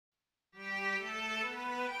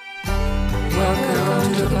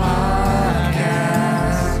Welcome to the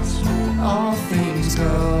podcast. All things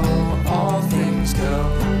go, all things go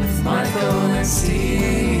with Michael and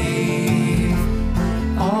Steve.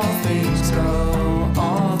 All things go,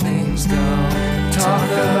 all things go. Talk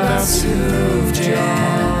about Soof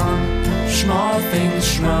Jam. Small things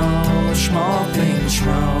schmo, small things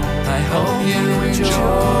schmo. I hope you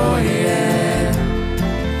enjoy it.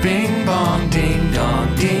 Bing bong ding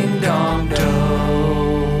dong do.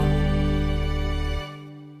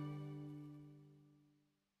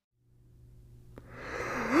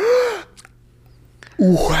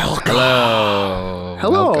 Welcome.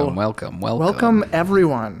 Hello. Welcome,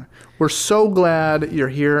 everyone. We're so glad you're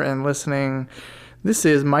here and listening. This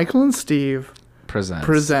is Michael and Steve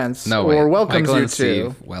presents No, or wait. welcomes Michael you and to.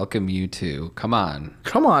 Steve, welcome you to. Come on.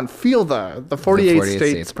 Come on, feel the 48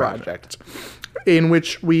 States Project, in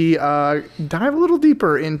which we dive a little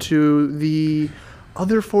deeper into the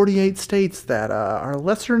other 48 states that are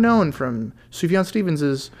lesser known from Sufjan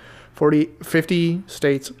Stevens' 50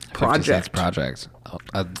 States 50 Project. States Project.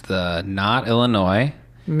 Not Illinois.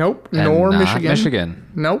 Nope, And nor not Michigan.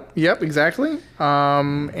 Nope, yep, exactly.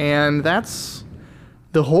 And that's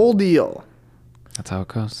the whole deal. That's how it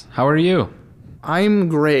goes. How are you? I'm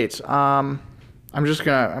great. I'm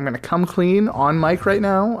gonna come clean on mic right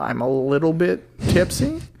now. I'm a little bit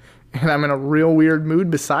tipsy, and I'm in a real weird mood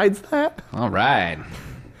besides that. All right.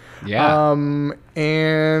 Yeah.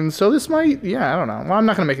 And so this might, I don't know. Well, I'm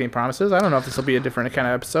not gonna make any promises. I don't know if this will be a different kind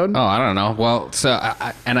of episode. I don't know. Well, so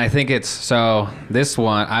I think it's so this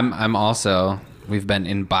one. I'm also. We've been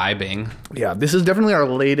imbibing. Yeah, this is definitely our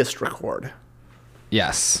latest record.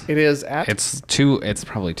 Yes. It is at. It's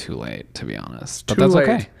probably too late, to be honest. But too that's late.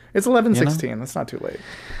 okay. It's 11:16. That's not too late.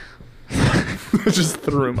 Just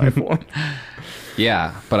threw my phone.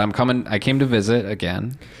 Yeah, but I came to visit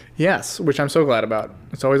again. Yes, which I'm so glad about.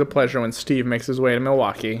 It's always a pleasure when Steve makes his way to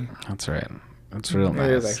Milwaukee. That's right. It's real nice.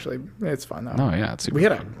 It is actually. It's fun though. Oh yeah, it's super We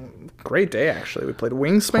had a fun. great day actually. We played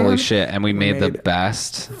Wingspan. Holy shit, and we made the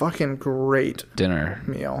best fucking great dinner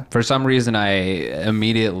meal. For some reason, I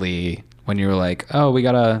immediately, when you were like, oh, we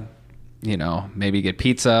gotta, maybe get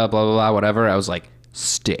pizza, blah, blah, blah, whatever, I was like,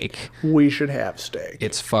 steak. We should have steak.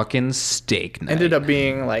 It's fucking steak night. Ended up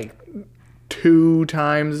being like 2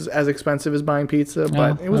 times as expensive as buying pizza,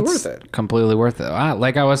 but it was worth it. Completely worth it.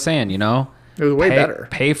 Like I was saying, It was way better.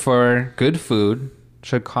 Pay for good food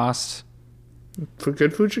should cost. For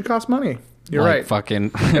good food should cost money. You're like right.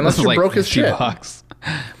 Fucking Unless you're like broke as shit. $50.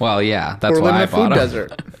 Well, yeah, that's or why live I in a bought food them.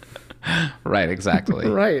 desert. Right, exactly.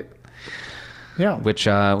 Right. Yeah. Which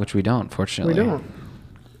we don't, fortunately. We don't.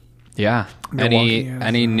 Yeah. Milwaukee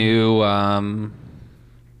Any new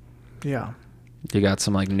Yeah. you got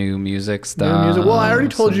some like new music stuff? New music. Well, I already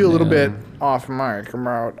told some you a little new- bit off mic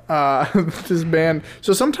about this band.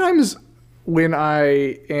 So sometimes when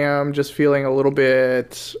I am just feeling a little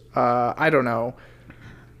bit, I don't know,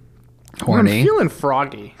 when I'm horny, feeling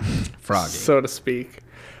froggy, so to speak,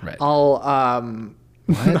 right? I'll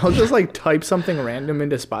I'll just like type something random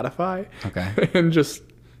into Spotify, Okay. and just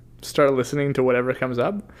start listening to whatever comes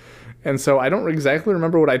up. And so I don't exactly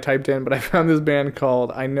remember what I typed in, but I found this band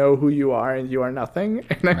called I Know Who You Are and You Are Nothing.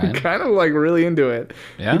 And I'm Right. kind of like really into it.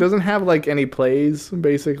 Yeah? It doesn't have like any plays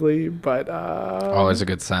basically, but Always a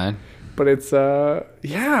good sign. but it's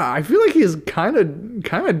I feel like he's kind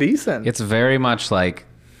of decent. It's very much like.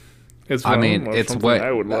 It's I mean, almost it's something what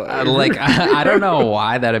I would like. like I don't know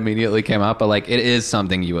why that immediately came up, but like it is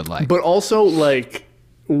something you would like. But also like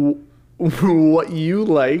what you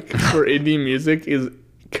like for indie music is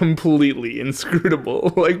completely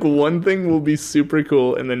inscrutable. Like one thing will be super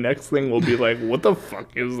cool and the next thing will be like, what the fuck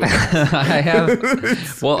is that? I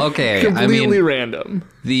have. Well, okay. Completely random.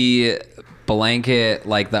 The blanket,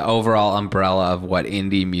 like the overall umbrella of what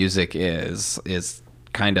indie music is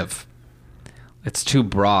kind of. It's too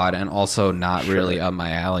broad and also not really up my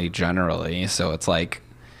alley generally. So it's like.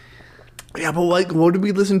 Yeah, but like, what did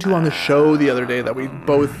we listen to on the show the other day that we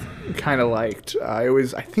both kind of liked? I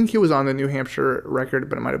think it was on the New Hampshire record,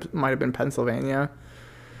 but it might have been Pennsylvania.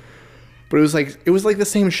 But it was like the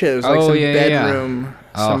same shit. It was like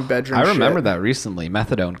some bedroom. I remember shit. that recently.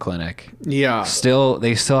 Methadone Clinic. Yeah.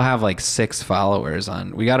 They still have like 6 followers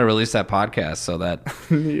on. We got to release that podcast so that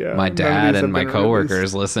Yeah, my none of dad these and have my been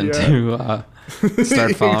coworkers released. listen Yeah. to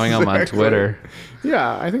start following them on Exactly. Twitter.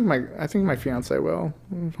 Yeah, I think my fiance will,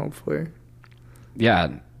 hopefully. Yeah.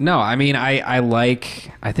 No, I mean,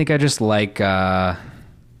 I think I just like,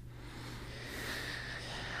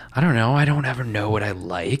 I don't know. I don't ever know what I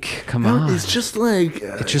like. Come on. It's just like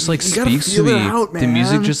It just like you gotta speaks to feel me. it out, The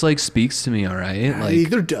music man. just like speaks to me, all right? It Like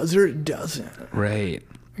either does or it doesn't. right.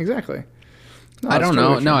 Exactly. I it's don't know.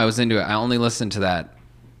 totally No, true. I was into it. I only listened to that.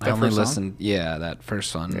 I That only first song? listened. Yeah, that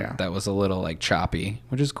first one. Yeah. That was a little like choppy,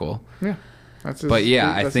 which is cool. Yeah. That's his, But yeah,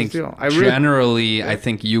 that's I his think deal. I really, generally, I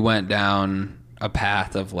think you went down a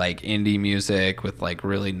path of like indie music with like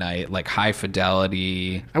really nice, like high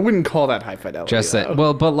fidelity. I wouldn't call that high fidelity. Just that, though.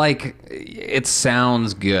 well, but like it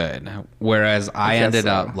sounds good. Whereas I guess ended so.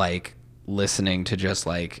 up like listening to just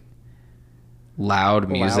like loud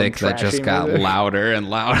music that trashy just got music. louder and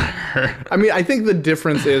louder. I mean, I think the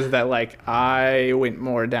difference is that like I went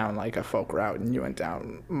more down like a folk route, and you went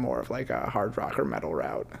down more of like a hard rock or metal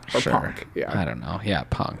route or punk. I Yeah, don't know. Yeah,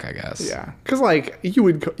 punk, I guess. yeah. Because like you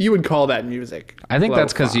would call that music. I think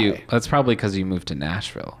that's because lo-fi. that's probably because you moved to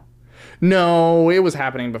Nashville. No, it was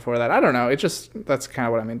happening before that. I don't know. It just that's kind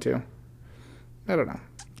of what I'm into. I don't know,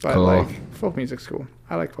 but Cool. like folk music's cool.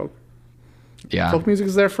 I like folk. Yeah, Folk music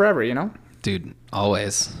is there forever, you know. dude,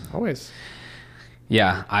 always. Always.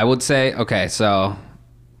 Yeah, I would say okay. So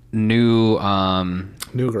new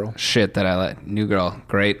New Girl. shit that I like. New Girl,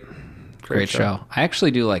 great show. show. I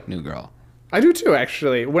actually do like New Girl. I do too,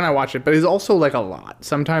 actually, when I watch it, but it's also like a lot.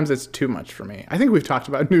 Sometimes it's too much for me. I think we've talked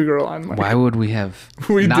about New Girl on. Like, Why would we have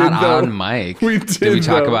We not did, though. on mic? We Did we did,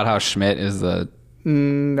 talk though. about how Schmidt is the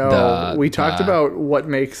No, we talked the- about what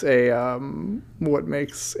makes a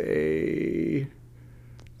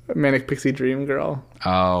manic pixie dream girl.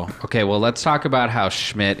 Oh, okay. Well, let's talk about how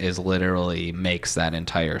Schmidt is literally makes that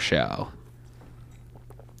entire show,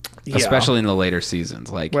 especially in the later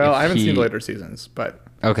seasons. Like, Well, if I haven't he- seen the later seasons, but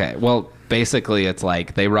Okay, well, basically, it's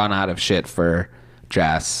like they run out of shit for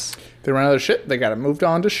Jess. they run out of shit. They got to moved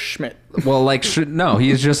on to Schmidt. Well, like, no,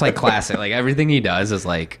 he's just like classic. Like everything he does is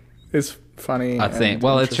like It's funny. a thing. and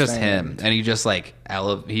Well, it's just interesting him, and he just like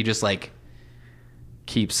he just like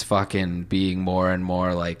keeps fucking being more and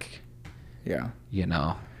more like, Yeah. you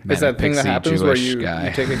know, It's that thing that pixie happens where Jewish you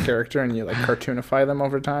guy. take a character and you like cartoonify them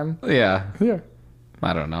over time. Yeah, Yeah.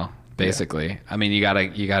 I don't know. Basically, I mean, you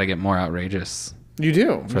gotta get more outrageous. You do.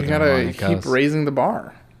 You the gotta more it keep goes. raising the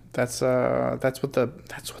bar. That's what the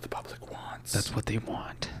public wants. That's what they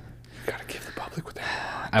want. You gotta give the public what they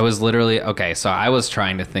want. I was literally okay. So I was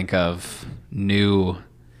trying to think of new.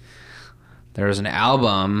 There was an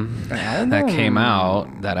album that came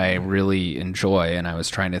out that I really enjoy, and I was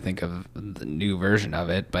trying to think of the new version of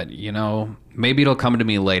it. But you know, maybe it'll come to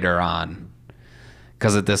me later on,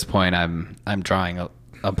 because at this point I'm drawing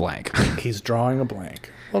a blank. He's drawing a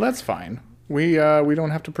blank. Well, that's fine. We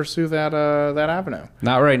don't have to pursue that avenue.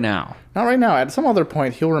 Not right now, Not right now. At some other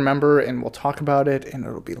point, he'll remember, and we'll talk about it, and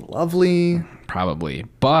it'll be lovely. probably.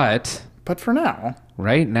 But But for now,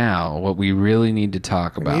 right now, what we really need to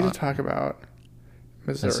talk we about need to talk about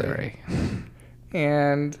Missouri. Missouri.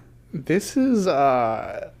 And this is,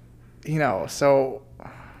 so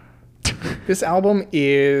this album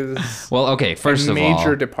is Well, okay. First a of major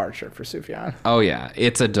all, departure for Sufjan. oh yeah,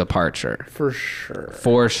 it's a departure. For sure.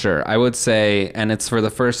 For sure. I would say, and it's for the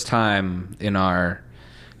first time in our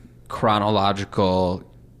chronological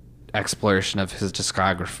exploration of his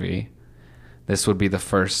discography. This would be the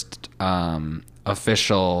first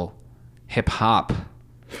official hip hop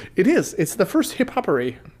It is. It's the first hip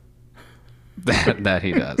hoppery. that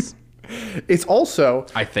he does. It's also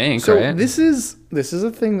I think, so. right? This is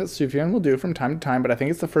a thing that Sufjan will do from time to time, but I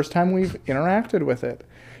think it's the first time we've interacted with it,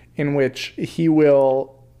 in which he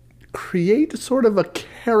will create sort of a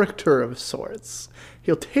character of sorts.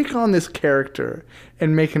 He'll take on this character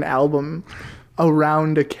and make an album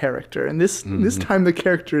around a character, and this time the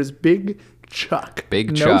character is Big Chuck. Big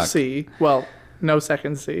No Chuck. C. Well, no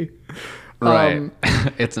second C. Right.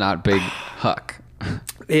 It's not Big Huck.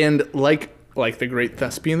 And like the great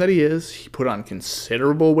thespian that he is, he put on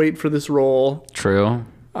considerable weight for this role. True.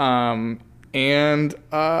 And Wore he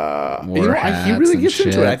hats really and gets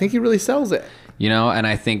into shit. it. I think he really sells it. You know, and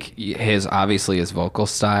I think his vocal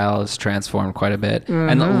style has transformed quite a bit.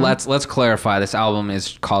 And let's clarify, this album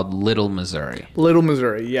is called Little Missouri, Little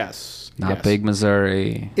Missouri, yes. not Yes. Big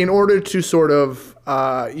Missouri. In order to sort of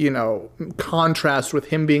contrast with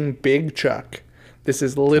him being Big Chuck, this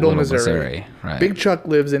is Little Missouri. Right? Big Chuck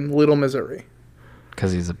lives in Little Missouri.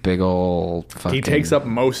 Because he's a big old fucking... He takes up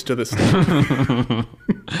most of the stuff.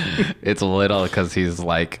 It's little because he's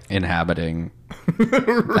like inhabiting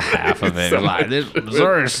half of it. So Like, this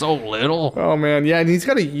Missouri is so little. Oh man, yeah, and he's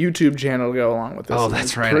got a YouTube channel to go along with this. Oh, and that's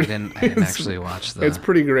it's right. pretty- I didn't actually watch the... It's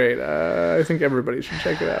pretty great. I think everybody should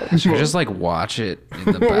check it out. Should we just like watch it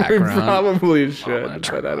in the We background? probably I'm gonna should,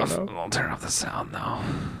 turn but I don't off- know. I'll turn off the sound though.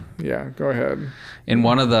 Yeah, go ahead. In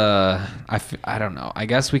one of the, I don't know. I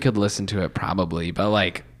guess we could listen to it probably, but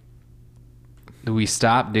like, we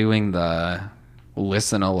stopped doing the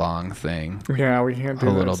listen along thing Yeah, we can't do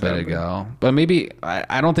a that, little bit sadly. ago. But maybe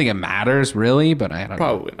I don't think it matters really, but I don't know.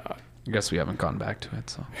 Probably not. I guess we haven't gone back to it,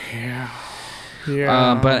 so.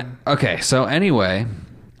 Yeah. But okay, so anyway,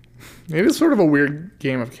 It is sort of a weird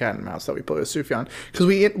game of cat and mouse that we play with Sufjan, because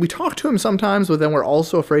we talk to him sometimes, but then we're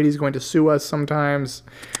also afraid he's going to sue us sometimes.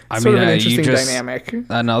 It's sort of an interesting dynamic.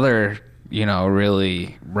 Another,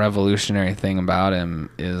 really revolutionary thing about him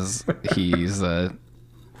is he's a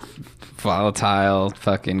volatile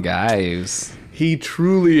fucking guy who's He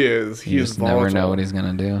truly is. you He's just volatile. never know what he's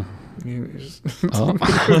gonna do. Oh.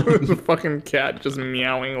 The fucking cat just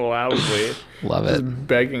meowing loudly, Love it. just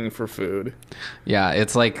begging for food. Yeah,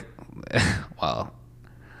 it's like, well,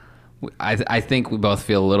 I think we both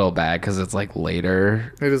feel a little bad because it's like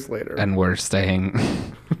later It is later. and we're staying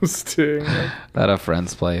Sting. at a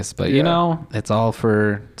friend's place, but Yeah. it's all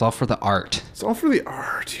for the art. It's all for the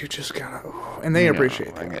art. You just gotta, and they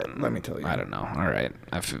appreciate that. Let me tell you. I don't know. All right,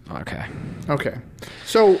 okay. Okay,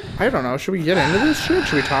 so I don't know. Should we get into this shit?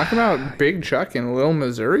 Should we talk about Big Chuck in Little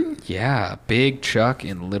Missouri? Yeah, Big Chuck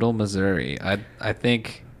in Little Missouri. I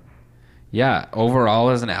think, yeah. Overall,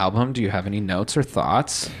 as an album, do you have any notes or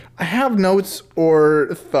thoughts? I have notes or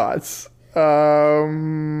thoughts.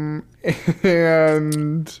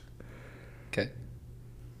 And Okay.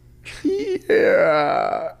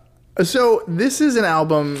 yeah. So this is an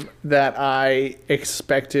album that I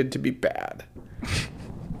expected to be bad.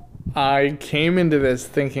 I came into this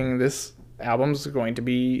thinking this album's going to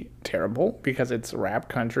be terrible because it's rap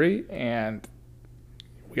country and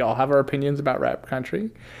we all have our opinions about rap country.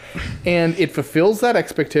 And it fulfills that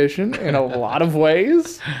expectation in a lot of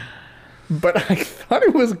ways. But I thought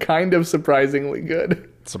it was kind of surprisingly good.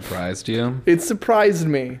 Surprised you? It surprised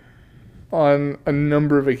me on a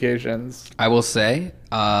number of occasions. I will say,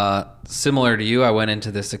 similar to you, I went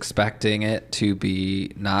into this expecting it to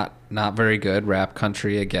be not very good rap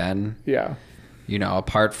country again. Yeah.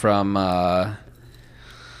 Apart from that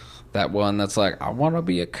one that's like, I want to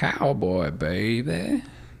be a cowboy, baby.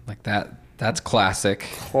 Like that's classic.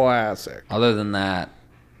 Classic. Other than that,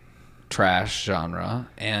 trash genre.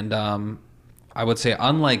 And I would say,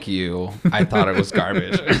 unlike you, I thought it was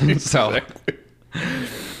garbage. so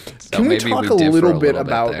Can we maybe talk a differ little bit bit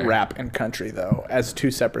about there. rap and country, though, as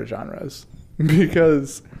two separate genres?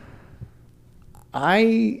 Because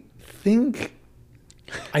I think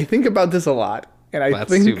about this a lot. And I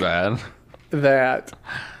That's think too bad. that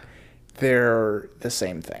they're the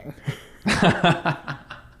same thing.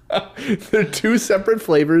 They're two separate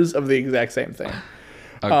flavors of the exact same thing.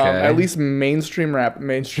 Okay. At least mainstream rap,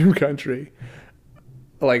 mainstream country,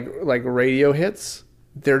 like radio hits,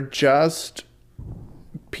 they're just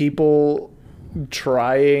people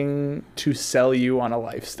trying to sell you on a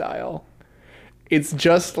lifestyle. It's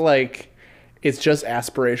just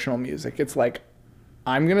aspirational music. It's like,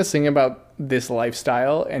 I'm going to sing about this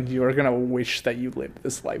lifestyle and you're going to wish that you lived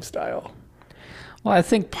this lifestyle. Well, I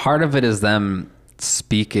think part of it is them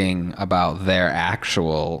speaking about their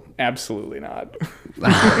actual. Absolutely not.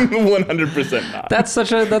 100% not. That's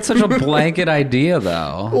such a blanket idea,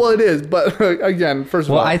 though. Well, it is, but again, first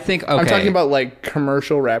of all, I think I'm okay, talking about like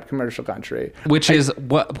commercial rap, commercial country. which is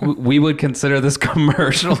what we would consider this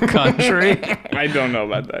commercial country. I don't know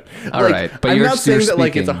about that. All right, but I'm you're- not saying you're that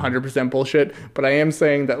like it's speaking- 100% bullshit, but I am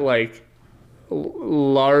saying that like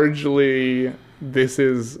largely this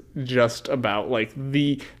is just about like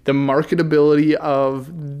the marketability of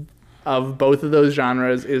both of those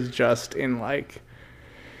genres is just in like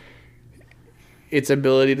its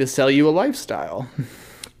ability to sell you a lifestyle.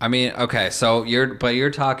 I mean, okay, so you're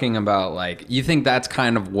talking about like you think that's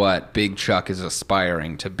kind of what Big Chuck is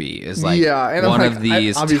aspiring to be is like Yeah, and I'm one like, of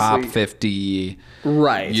these obviously- top 50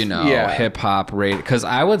 Right. Yeah. hip hop rate because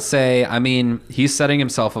I would say I mean he's setting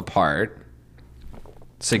himself apart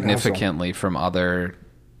significantly from other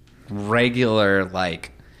regular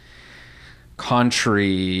like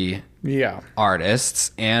country Yeah.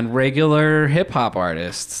 artists and regular hip hop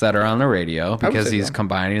artists that are on the radio because say he's so.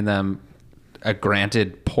 combining them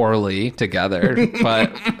granted poorly together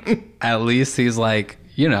but at least he's like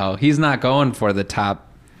he's not going for the top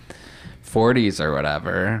 40s or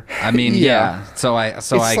whatever. I mean Yeah. so I It's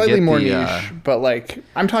slightly get more the niche, but like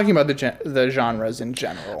I'm talking about the genres in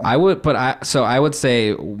general. I would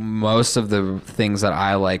say most of the things that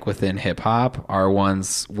I like within hip hop are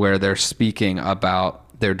ones where they're speaking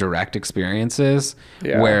about their direct experiences,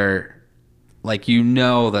 Yeah. where like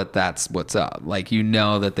that's what's up. Like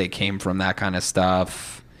that they came from that kind of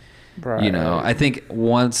stuff. Right. I think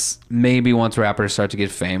once rappers start to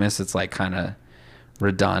get famous, it's like kind of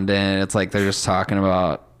redundant. It's like they're just talking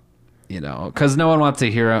about you know, because no one wants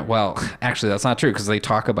to hear it. Well, actually, that's not true because they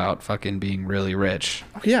talk about fucking being really rich.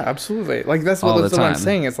 Yeah, absolutely. Like that's All what the that's what I'm time.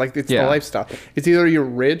 saying. It's like it's Yeah. the lifestyle. It's either you're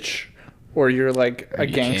rich or you're like a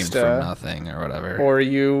You came from gangsta, nothing or whatever. or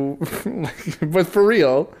you, but for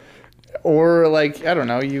real, or like I don't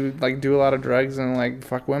know, you like do a lot of drugs and like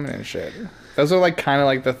fuck women and shit. Those are like kind of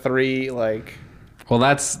like the three like. Well,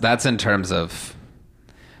 that's in terms of.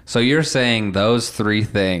 So you're saying those three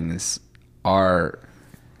things are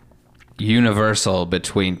universal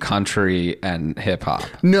between country and hip hop.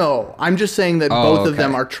 No, I'm just saying that Oh, both of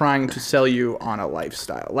them okay. are trying to sell you on a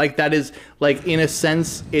lifestyle. Like that is like in a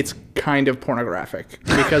sense it's kind of pornographic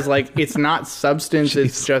because like it's not substance,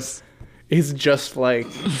 it's just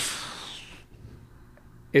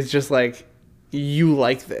like you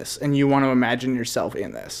like this and you want to imagine yourself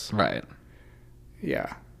in this. Right.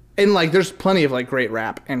 Yeah. And like there's plenty of like great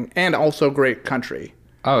rap and also great country.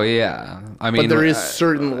 Oh yeah. I mean, But there is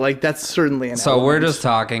certain like that's certainly an so we're element. just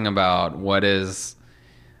talking about what is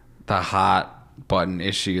the hot button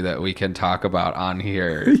issue that we can talk about on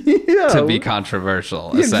here yeah, to be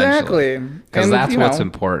controversial. exactly. Because And, that's you what's know,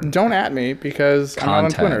 important. Don't at me because I'm not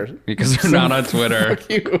on Twitter. Because you're not on Twitter. Fuck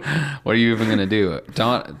you. What are you even gonna do?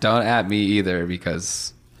 Don't at me either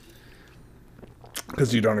because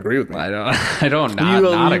Because you don't agree with me. I don't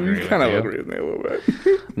not agree with kind of you. agree with me a little bit.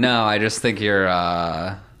 No, I just think you're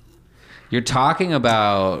talking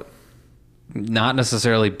about not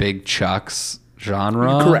necessarily Big Chuck's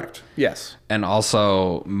genre. Correct. Yes. And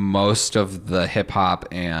also most of the hip hop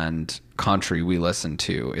and country we listen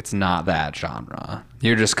to, it's not that genre.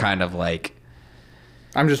 You're just kind of like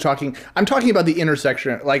I'm talking about the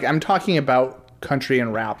intersection. Like I'm talking about country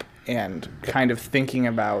and rap and kind of thinking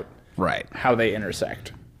about right. how they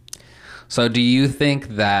intersect. So do you think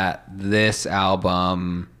that this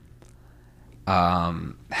album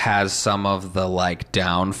has some of the like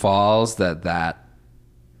downfalls that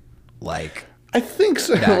like I think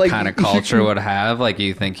so. that like, kind of culture would have? Like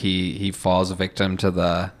you think he falls victim to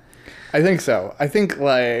the I think so. I think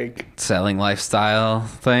like selling lifestyle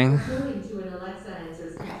thing? According to an Alexa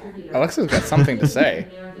Answers contributor, Alexa's got something to say.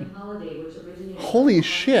 American holiday which originated Holy from the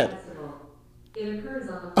shit. festival. It occurs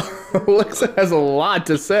on the fourth Alexa has a lot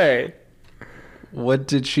to say. What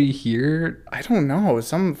did she hear? I don't know.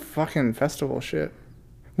 Some fucking festival shit.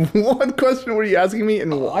 What question were you asking me,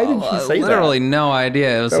 and why did she say Literally that? no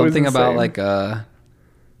idea. It was That was something about insane. like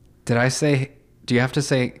did I say do you have to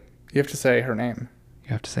say You have to say her name. you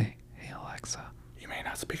have to say hey Alexa? You may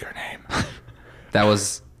not speak her name. That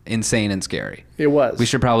was insane and scary. It was. We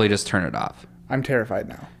should probably just turn it off. I'm terrified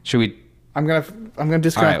now. Should we? I'm gonna All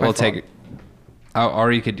disconnect. right, my we'll phone. take it. Oh,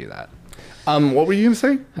 or you could do that. What were you gonna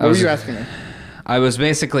say? What were was- you asking me? I was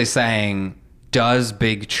basically saying, does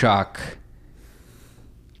Big Chuck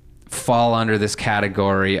fall under this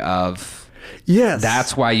category of Yes.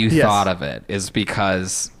 that's why you Yes. thought of it, is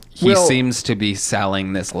because he Well- seems to be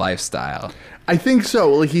selling this lifestyle? I think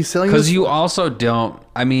so. Like he's selling. Because this- you also don't,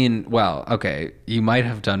 I mean, well, okay, you might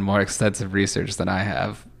have done more extensive research than I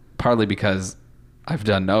have, partly because I've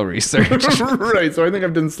done no research. right. So I think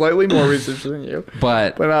I've done slightly more research than you.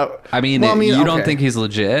 But, But I mean, well, you don't okay. think he's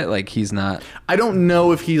legit? Like, he's not. I don't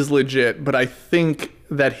know if he's legit, but I think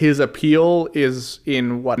that his appeal is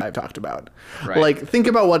in what I've talked about. Right. Like, think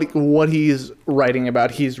about what he's writing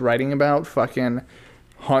about. He's writing about fucking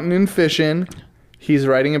hunting and fishing. He's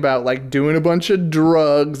writing about like doing a bunch of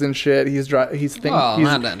drugs and shit. He's Well, he's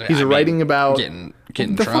I mean, writing about getting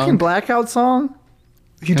the drunk. fucking Blackout song.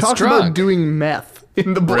 He It's talks about drunk. doing meth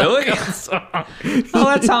in the Really? Blackout song. Oh,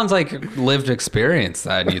 that sounds like lived experience.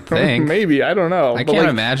 Then you'd think. Maybe, I don't know. I But, can't like,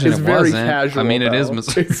 imagine it's it very wasn't. casual. I mean, it is though.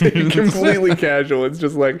 Missouri. It's completely casual. It's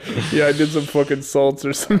just like, yeah, I did some fucking salts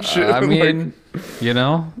or some shit. I Like, mean, you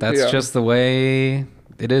know, that's Yeah. just the way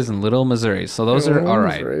it is in Little Missouri. So those are Little all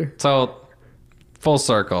right. Missouri. So full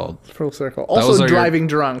circle. full circle. Those Also, are your- driving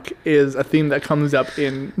drunk is a theme that comes up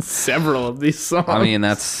in several of these songs. I mean,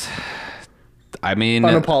 that's. I mean,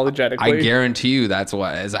 unapologetically. I guarantee you that's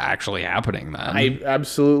what is actually happening. Then I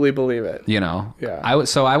absolutely believe it. you know. Yeah. I would.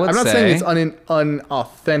 So I would I'm not say. saying it's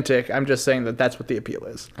unauthentic. I'm just saying that that's what the appeal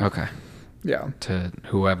is. Okay. Yeah. To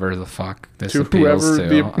whoever the fuck this To appeals whoever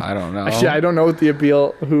to. the- I don't know. Actually, I don't know what the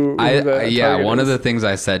appeal. Who the yeah, target one of is. the things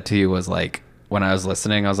I said to you was like when I was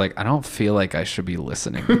listening, I was like, I don't feel like I should be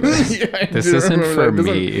listening to this. Yeah, I This do isn't remember for that. It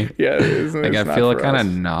doesn't- me. Yeah, it is. Like I feel like kind of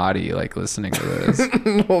naughty like listening to this.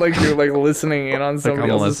 like you're like listening in on Like somebody I'm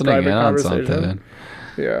else's listening private in on conversation. something.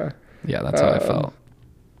 Yeah, Yeah, that's how I felt.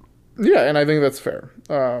 yeah, and I think that's fair.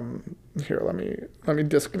 Here, let me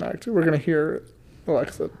disconnect. We're gonna hear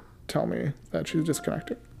Alexa tell me that she's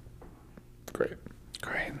disconnected. Great.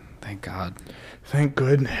 Great. Thank God. Thank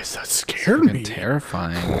goodness. That scared Fucking me.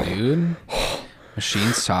 terrifying, dude.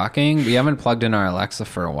 Machines talking. We haven't plugged in our Alexa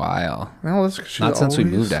for a while. Well, that's 'cause she's Not since we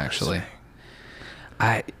always moved, actually.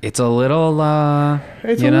 It's a little,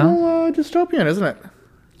 It's you a know? little dystopian, isn't it?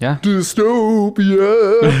 Yeah. Dystopia.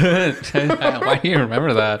 Why do you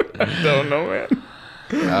remember that? Don't know, man.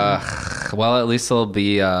 Well, at least it'll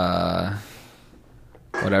be whatever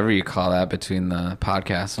you call that between the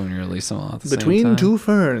podcasts when you release them all at the same Between time. two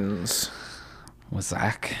ferns. With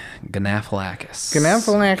Zach Galifianakis.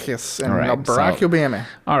 Galifianakis and All right, Barack so- Obama.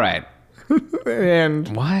 All right. And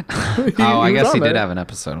What? He Oh, I was guess on he did there. have an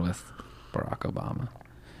episode with Barack Obama.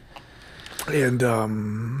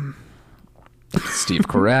 Steve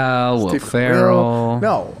Carell, Will Steve Ferrell.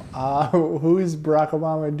 No. Who is Barack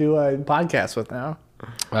Obama do a podcast with now?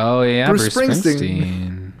 Oh, yeah, Bruce Bruce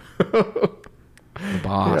Springsteen. Springsteen. The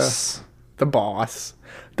boss. The boss.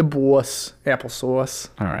 The boss. Applesauce.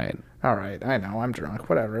 All right. All right. I know. I'm drunk.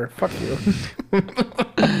 Whatever. Fuck you.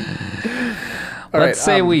 Let's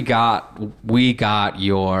say we got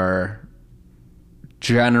your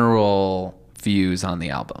general views on the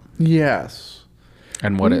album Yes.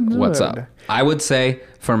 and what's up. Good. I would say,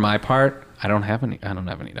 for my part, I don't have any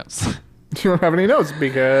notes. You don't have any notes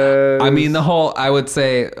because I mean, I would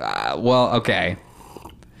say, well, okay.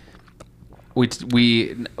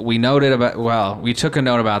 We noted about, well, we took a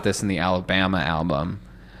note about this in the Alabama album.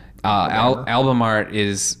 Album art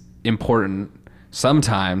is important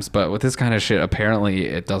sometimes, but with this kind of shit, apparently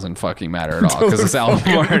it doesn't fucking matter at all because this album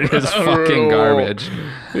art is fucking garbage.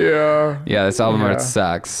 Yeah. Yeah, this album Yeah. art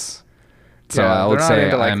sucks. So Yeah, I would they're not say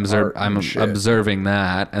into, like, I'm art and shit. observing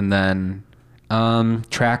that, and then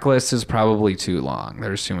track list is probably too long.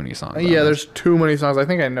 There's too many songs. on Yeah, it. there's too many songs. I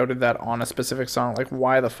think I noted that on a specific song. Like,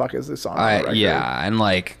 why the fuck is this song on the record? Yeah, and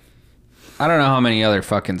like, I don't know how many other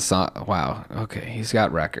fucking songs. Wow. Okay, he's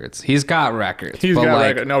got records. He's got records. He's but got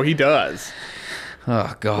like, record. No, he does.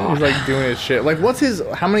 oh god, He's like doing his shit. Like, what's his?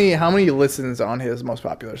 How many listens on his most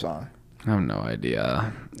popular song? I have no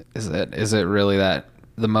idea. Is it really that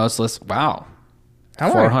the most list? Wow, How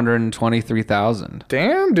many? 423,000.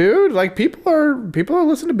 Damn, dude. Like, people are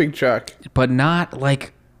listening to Big Chuck. But not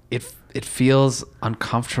like it. It feels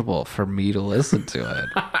uncomfortable for me to listen to it.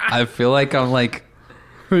 I feel like I'm like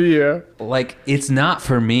Yeah. it's not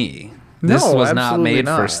for me. This No, was not absolutely made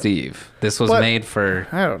for not. Steve. This was But- made for,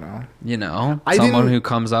 I don't know. I someone didn't- who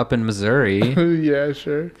comes up in Missouri. Yeah,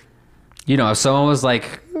 sure. If someone was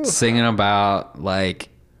like singing about like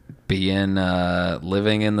being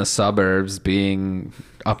living in the suburbs, being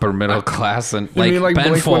upper middle class, and You mean like Ben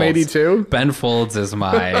Blink Folds. 182? Ben Folds is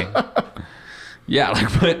my yeah,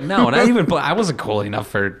 like, but no, not even. I wasn't cool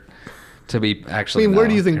enough to be I actually. mean, where no,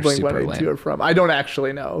 do you think they're Blink super 182 lame. are from? I don't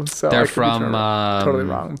actually know. So I They're could be from totally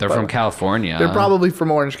wrong. They're but from California. They're probably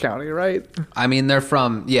from Orange County, right? I mean, they're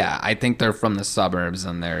from. Yeah, I think they're from the suburbs,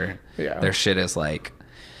 and Yeah. their shit is like.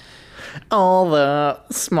 All the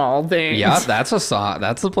small things. Yeah, that's a song.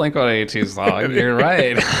 That's a Blink-182 song. You're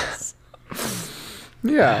right.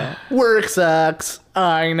 Yeah. Work sucks.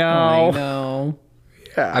 I know. I know.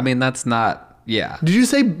 Yeah. I mean, that's not. Yeah. Did you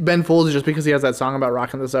say Ben Folds just because he has that song about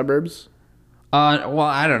rocking the suburbs? Well,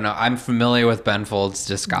 I don't know. I'm familiar with Ben Folds'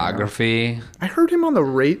 discography. I heard him on the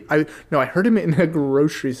rate. I heard him in a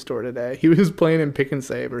grocery store today. He was playing in Pick and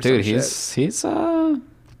Save or Dude, some shit. he's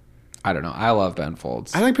I don't know. I love Ben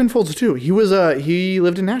Folds. I like Ben Folds too. He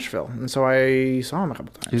lived in Nashville, and so I saw him a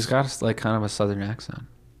couple times. He's got like kind of a southern accent.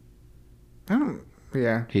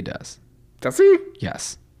 Yeah. He does. Does he?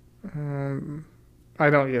 Yes. I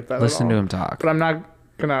don't get that. Listen at to all. him talk. But I'm not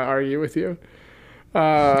gonna argue with you.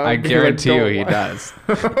 I because guarantee you don't he wa- does.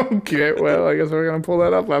 Okay, well, I guess we're gonna pull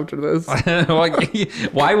that up after this.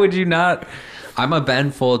 Why would you not? I'm a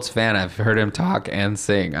Ben Folds fan. I've heard him talk and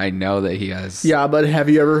sing. I know that he has. Yeah, but have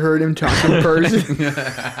you ever heard him talk in person?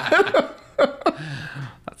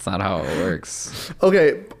 That's not how it works.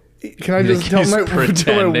 Okay, can I just He's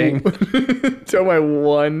pretending. tell my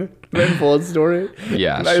one Ben Folds story?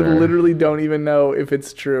 Yeah, And I sure. literally don't even know if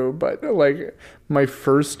it's true, but like my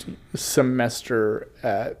first semester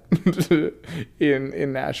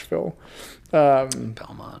in Nashville,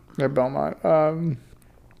 Belmont. at Belmont,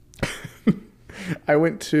 I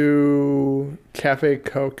went to Cafe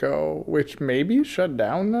Coco, which maybe is shut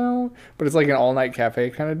down now, but it's like an all-night cafe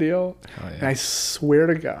kind of deal. Oh, yeah. And I swear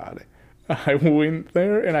to God, I went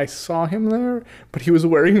there and I saw him there, but he was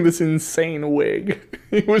wearing this insane wig.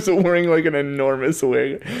 He was wearing like an enormous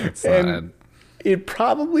wig. And it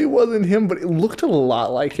probably wasn't him, but it looked a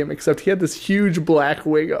lot like him, except he had this huge black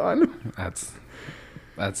wig on. That's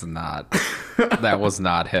That's not. That was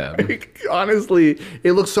not him. Like, honestly,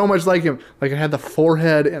 it looks so much like him. Like, it had the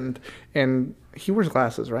forehead and he wears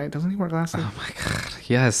glasses, right? Doesn't he wear glasses? Oh my god.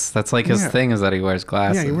 Yes, that's like his Yeah. thing is that he wears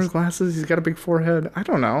glasses. Yeah, he wears glasses. He's got a big forehead. I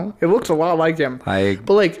don't know. It looks a lot like him. But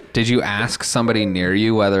like, Did you ask somebody near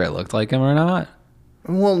you whether it looked like him or not?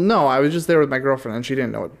 well, no, I was just there with my girlfriend and she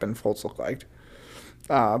didn't know what Ben Folds looked like.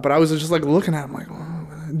 But I was just like looking at him like, oh.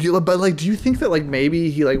 Do you think that like maybe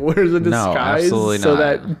he like wears a disguise absolutely so not.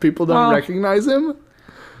 that people don't Well, recognize him?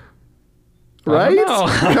 I Right? don't know.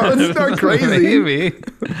 No, it's not crazy. Maybe.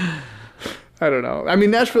 I don't know. I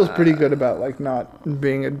mean, Nashville's pretty good about like not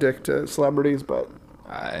being a dick to celebrities, but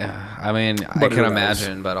I mean, I But can who knows?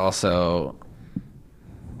 imagine, but also,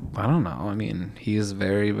 I don't know. I mean, he's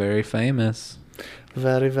very, very famous.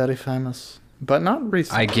 very, very famous. But not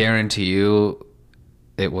recent. I guarantee you,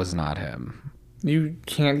 it was not him. You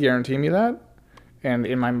can't guarantee me that. And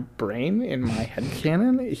in my brain, in my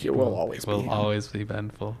headcanon, he will always be him. always be Ben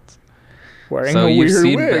Folds. Wearing So a you've weird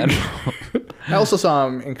seen wig. Ben Folds. I also saw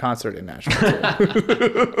him in concert in Nashville.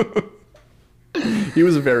 too. He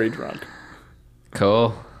was very drunk. Cool.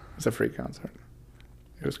 It was a free concert.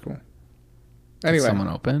 It was cool. Did Anyway, someone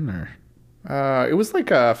open or it was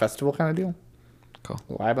like a festival kind of deal. cool?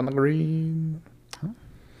 Live on the Green.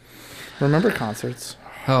 Remember concerts?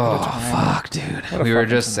 Oh time. fuck, dude. What a We were fucking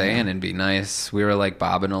just time. saying it'd be nice. We were like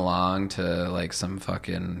bobbing along to like some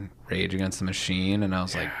fucking Rage Against the Machine, and I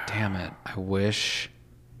was like, damn it, I wish.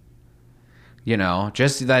 You know,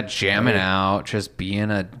 just that jamming out, just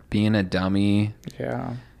being a dummy,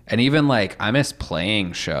 Yeah. and even like I miss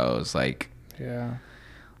playing shows. Like Yeah.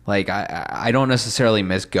 I don't necessarily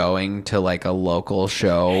miss going to like a local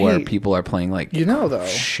show where Hey, people are playing like You know, though,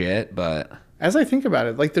 shit, but as I think about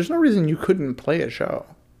it, like, there's no reason you couldn't play a show.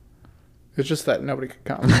 It's just that nobody could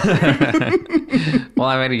come. well,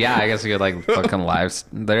 I mean, yeah, I guess you could like fucking live.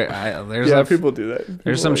 There's yeah, a people do that. People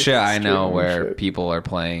There's some like shit I know stream where shit. people are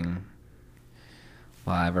playing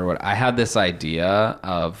live or what. I had this idea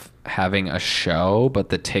of having a show, but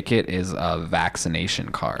the ticket is a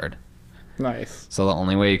vaccination card. Nice. So the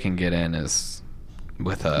only way you can get in is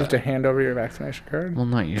with You have a. to hand over your vaccination card. Well,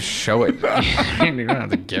 no, you show it. You don't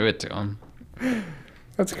have to give it to them.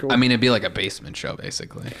 That's cool. I mean, it'd be like a basement show,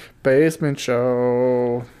 basically. Basement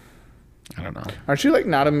show. I don't know. Aren't you like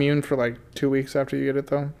not immune for like 2 weeks after you get it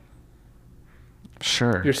though?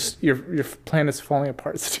 Sure. Your plan is falling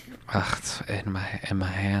apart, Steve. Ugh, it's in my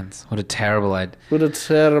hands. What a terrible idea. What a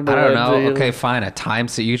terrible I don't know. idea. Okay, fine. A time,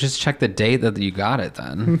 so you just check the date that you got it.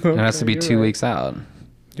 Then it has to be you're 2 right. weeks out.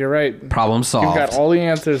 You're right. Problem You've solved. got all the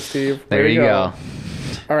answers, Steve. There you go.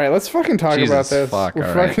 All right, let's fucking talk Jesus about this. fuck, We're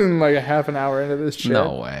all right. fucking like a half an hour into this shit.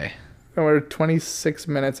 No way. And we're 26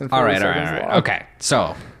 minutes and 40 All right. seconds long. Okay.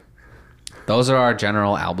 So, those are our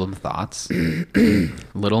general album thoughts.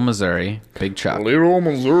 Little Missouri, Big Chuck. Little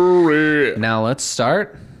Missouri. Now let's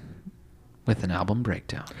start with an album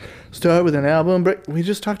breakdown. Start with an album break. We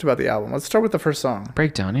just talked about the album. Let's start with the first song.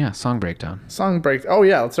 Breakdown, yeah, song breakdown. Song break. Oh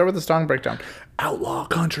yeah, let's start with the song breakdown. Outlaw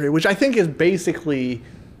country, which I think is basically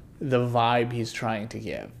the vibe he's trying to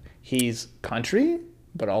give. He's country,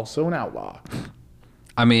 but also an outlaw.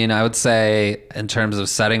 I mean, I would say in terms of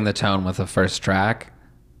setting the tone with the first track,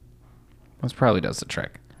 this probably does the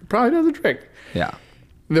trick. Probably does a trick. Yeah.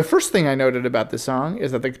 The first thing I noted about this song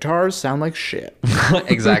is that the guitars sound like shit.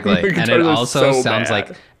 Exactly. The And it guitars are also so sounds bad.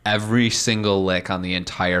 like every single lick on the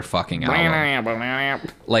entire fucking album.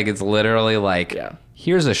 Like it's literally like Yeah.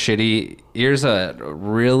 here's a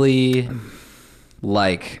really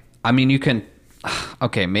like I mean you can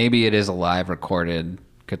okay, maybe it is a live recorded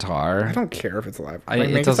guitar. I don't care if it's live. I- Like,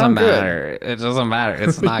 make it doesn't sound good. matter. It doesn't matter.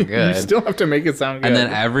 It's not good. You still have to make it sound good. And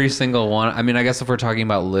then every single one, I mean, I guess if we're talking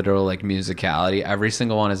about literal like musicality, every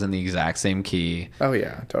single one is in the exact same key. oh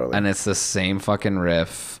yeah, totally. And it's the same fucking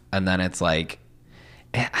riff. And then it's like,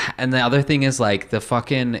 and the other thing is like the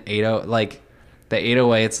fucking 80, like the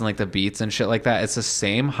 808s and like the beats and shit like that. It's the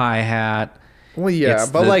same hi-hat. well, yeah, it's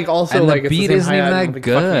but the- like also and the like it's beat the same isn't even hi-hat that and, like,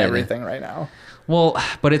 fucking good. everything right now. Well,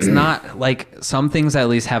 but it's not like some things at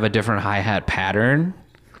least have a different hi-hat pattern.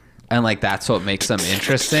 And like that's what makes them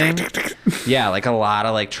interesting. Yeah, like a lot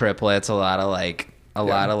of like triplets, a lot of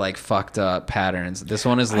like fucked up patterns. This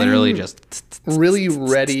one is literally I'm just Really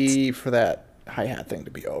ready for that hi-hat thing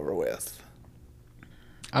to be over with.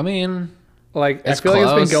 I mean, Like It's I feel like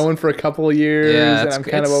it's close. been going for a couple of years, yeah, and I'm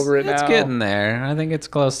kind of over it now. It's getting there. I think it's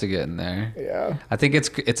close to getting there. Yeah. I think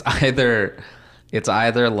it's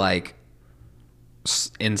either like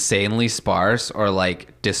insanely sparse or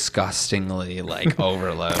like disgustingly like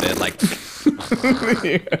overloaded, like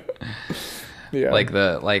Yeah. like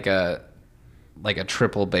like a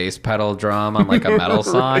triple bass pedal drum on like a metal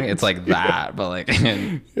song. It's like that, but like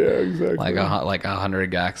in, Yeah, exactly. like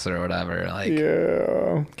 100 gex or whatever. Like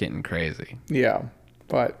Yeah. getting crazy. Yeah.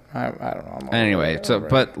 But I don't know. I'm over Anyway, it, so over it.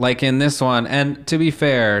 but like in this one, and to be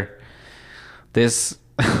fair, this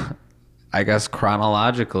I guess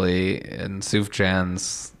chronologically in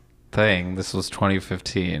Sufjan's thing, this was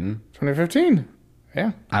 2015. 2015.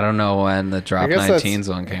 Yeah. I don't know when the Drop guess that's- 19s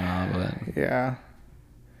one came out, but Yeah.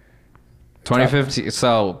 2015.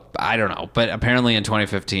 So I don't know, but apparently in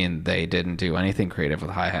 2015 they didn't do anything creative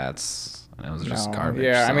with hi-hats, and it was just No. garbage.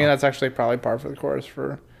 Yeah, I so. mean that's actually probably par for the course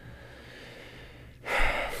for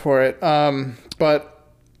it. But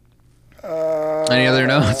Any other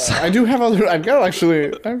notes? I do have other. I've got a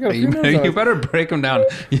few notes. You better break them down.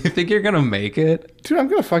 You think you're gonna make it? Dude, I'm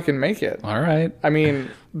gonna fucking make it. All right. I mean,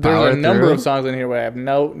 there's Power a number through. of songs in here where I have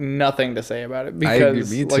nothing to say about it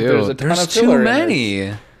because Me too. like there's a ton of too filler in many.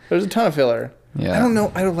 this. There's a ton of filler. Yeah. I don't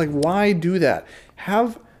know. I don't like why do that.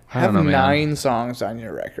 Have don't know, man. 9 songs on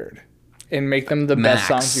your record and make them the best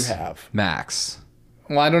songs you have. Max.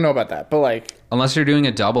 Well, I don't know about that, but like, Unless you're doing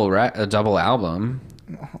a double album.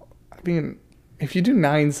 I mean, if you do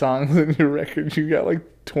 9 songs in your record, you got like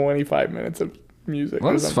 25 minutes of music.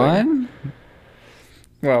 Well, or that's something. fine.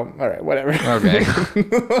 Well, all right, whatever. Okay.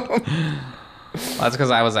 That's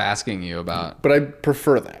because I was asking you about. But I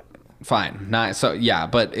prefer that. Fine. 9. So yeah,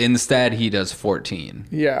 but instead he does 14.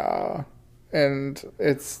 Yeah, and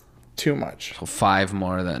it's too much. So 5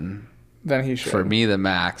 more than Then he should. for me the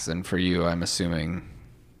max, and for you I'm assuming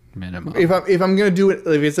minimum. If I'm gonna do it,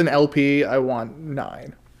 if it's an LP, I want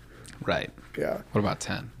 9. Right. Yeah. What about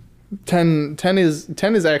 10? 10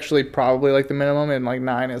 is actually probably like the minimum, and like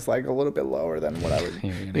 9 is like a little bit lower than what I would.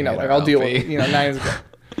 You're gonna You know, hit like our I'll deal LP. with. 9 is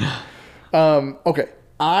good. Okay,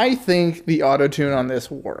 I think the auto tune on this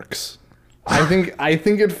works. I think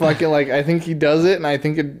it fucking like I think he does it, and I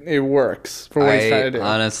think it works for what he's trying to do.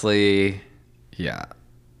 Honestly, yeah.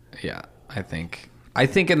 I think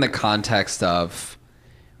in the context of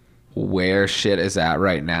where shit is at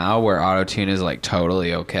right now, where autotune is like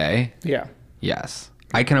totally okay. Yeah. Yes.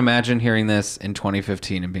 I can imagine hearing this in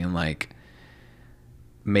 2015 and being like,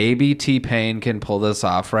 maybe T-Pain can pull this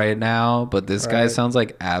off right now, but this guy Right. sounds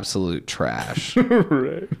like absolute trash.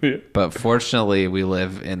 Right. Yeah. But fortunately, we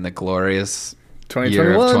live in the glorious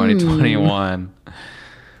year 2021. of 2021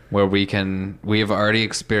 where we have already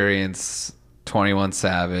experienced 21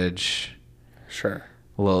 Savage, Sure.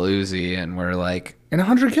 Lil Uzi, and we're like, And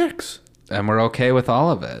 100 kicks. and we're okay with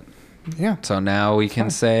all of it. Yeah. So now we can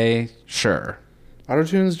say, sure.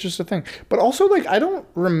 Autotune is just a thing. But also, like, I don't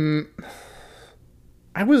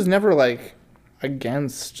I was never, like,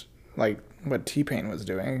 against, like, what T-Pain was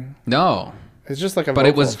doing. No, It's just like a but it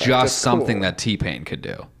vocal was effect. just It's something cool. that T-Pain could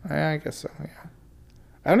do. Yeah, I guess so, yeah.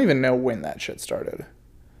 I don't even know when that shit started.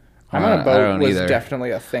 I'm on I a boat don't was either.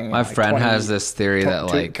 definitely a thing. in, My like, friend has this theory that,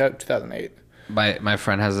 like, 2008. my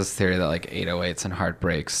friend has this theory that, like, 808s and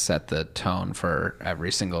Heartbreaks set the tone for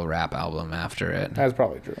every single rap album after it. That's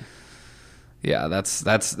probably true. Yeah,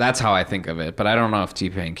 that's how I think of it. But I don't know if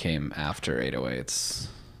T-Pain came after 808s.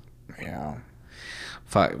 Yeah.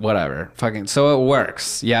 Fuck, whatever. Fucking. So it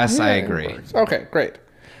works. Yes, I Yeah, it agree. works. Okay, great.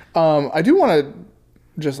 I do want to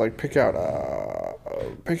just like pick out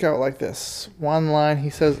like this one line. He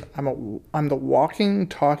says, "I'm the walking,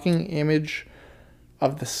 talking image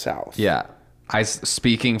of the South." Yeah.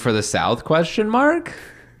 Speaking for the South? Question mark.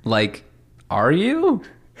 Like, are you?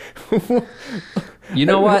 You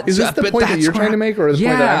know what? Is this the But point that that's you're trying to make, or the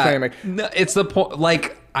point that I'm trying to make? No, it's the point.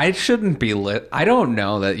 Like, I shouldn't be lit. I don't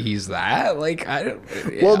know that he's that. Like, I don't.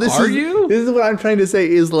 Well, this are is you? This is what I'm trying to say.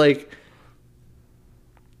 Is like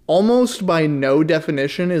almost by no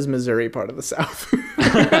definition is Missouri part of the South.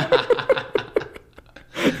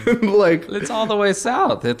 Like It's all the way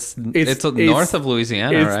south. It's north of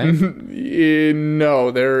Louisiana, right?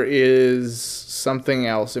 No, there is something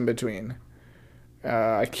else in between.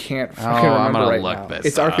 I can't fucking Oh, I'm remember gonna right look now. this.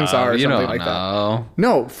 It's Arkansas or up. You something don't like that. know.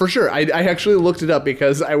 No, for sure. I actually looked it up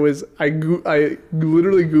because I literally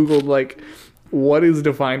Googled like what is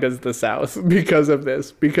defined as the South because of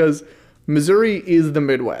this. Because Missouri is the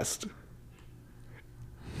Midwest.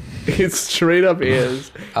 It straight up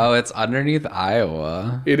is. Oh, it's underneath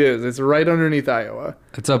Iowa. It is. It's right underneath Iowa.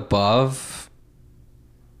 It's above.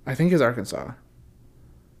 I think it's Arkansas.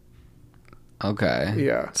 Okay.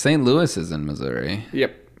 Yeah. St. Louis is in Missouri.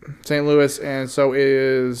 Yep. St. Louis, and so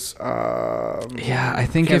is Yeah, I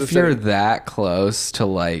think Kansas if you're City. that close to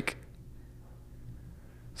like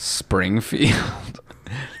Springfield,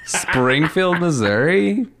 Springfield,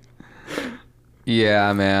 Missouri.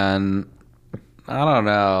 Yeah, man. I don't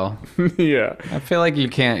know. Yeah. I feel like you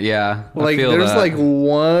can't. Yeah. I Like feel there's that. like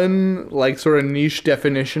one like sort of niche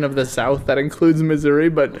definition of the South that includes Missouri,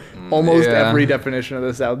 but almost Yeah. every definition of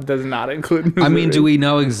the South does not include Missouri. I mean, do we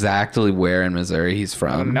know exactly where in Missouri he's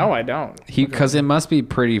from? No, I don't. Because it must be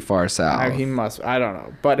pretty far south. He must. I don't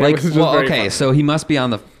know, but Like, it was just well, very okay, funny. so he must be on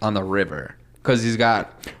the river because he's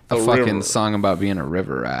got a The fucking river. song about being a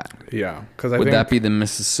river rat. Yeah, because I Would think that be the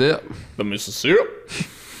Mississippi? the Mississippi.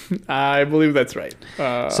 I believe that's right.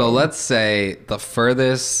 So let's say the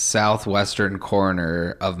furthest southwestern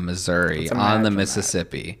corner of Missouri Let's on imagine the that.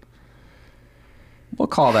 Mississippi. We'll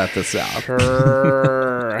call that the South.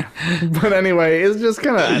 Sure. But anyway, it's just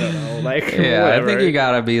kind of I don't know, like Yeah, whatever. I think you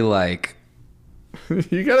gotta be like,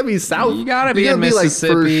 You gotta be south. you gotta be in like, for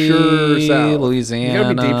Mississippi, sure south. Louisiana. You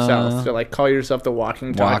gotta be deep south to like call yourself the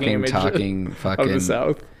walking, talking image talking, of fucking. the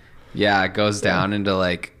south. Yeah, it goes down into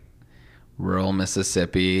like rural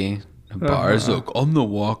Mississippi. Bars like I'm the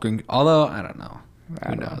walking. Although I don't know,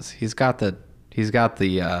 who knows? He's got the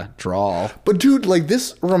drawl. But dude, like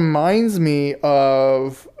this reminds me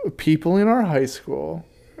of people in our high school,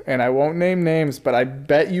 and I won't name names, but I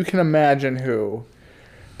bet you can imagine who.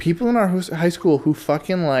 People in our high school who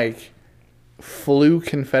fucking like flew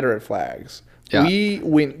Confederate flags. Yeah. We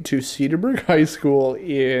went to Cedarburg High School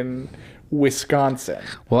in Wisconsin.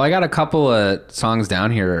 Well, I got a couple of songs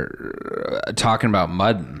down here talking about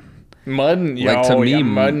muddin. Muddin', Like to me,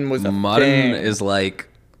 Muddin' was a muddin thing. is like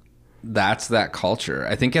that's that culture.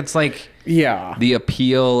 I think it's like Yeah. the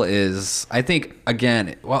appeal is. I think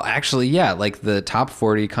again, well, actually, yeah, like the top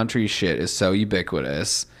 40 country shit is so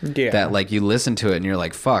ubiquitous Yeah. that like you listen to it and you're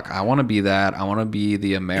like, fuck, I want to be that. I want to be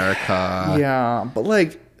the America. Yeah, but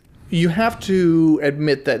like you have to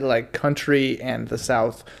admit that like country and the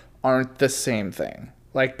South aren't the same thing.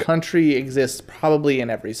 Like country exists probably in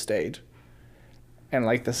every state. And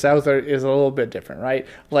like the South is a little bit different, right?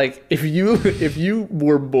 Like if you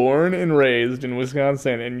were born and raised in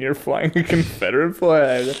Wisconsin and you're flying a Confederate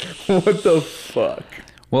flag, what the fuck?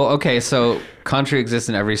 Well, okay, so country exists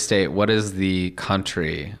in every state. What is the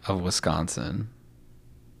country of Wisconsin?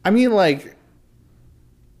 I mean, like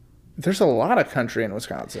there's a lot of country in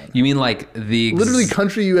Wisconsin. You mean like the Literally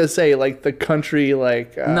country USA, like the country,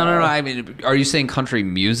 like No. I mean, are you saying country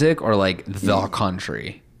music or like the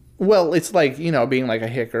country? Well, it's like, you know, being like a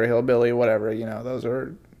hick or a hillbilly, whatever, you know, those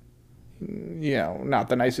are, you know, not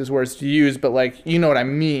the nicest words to use, but like, you know what I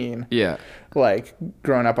mean? Yeah. Like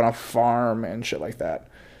growing up on a farm and shit like that.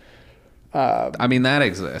 I mean, that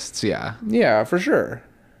exists. Yeah. Yeah, for sure.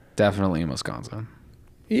 Definitely in Wisconsin.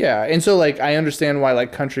 Yeah. And so like, I understand why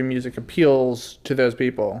like country music appeals to those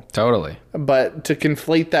people, Totally. but to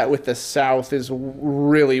conflate that with the South is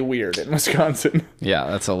really weird in Wisconsin. Yeah,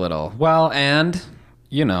 that's a little. Well, and,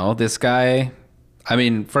 you know, this guy, I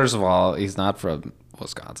mean, first of all, he's not from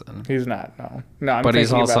Wisconsin. He's not, no. No, I'm But he's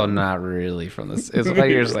thinking also about- not really from this. Is what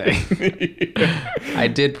you're saying. I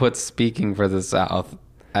did put speaking for the South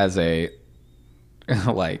as a,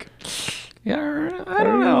 like, yeah, I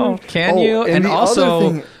don't know. Can Oh, you? and And the also, other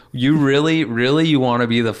thing- you really, you want to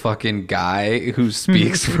be the fucking guy who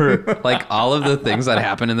speaks for like all of the things that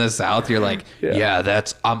happen in the South. You're like, yeah,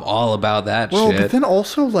 I'm all about that Well, shit. but then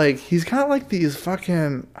also like he's got like these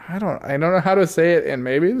fucking I don't know how to say it, and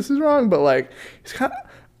maybe this is wrong, but like he's got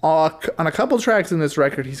on a couple tracks in this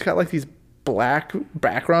record, he's got like these black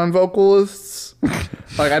background vocalists.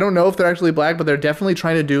 Like I don't know if they're actually black, but they're definitely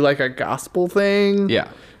trying to do like a gospel thing. Yeah.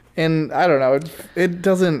 And I don't know, it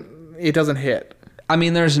doesn't hit. I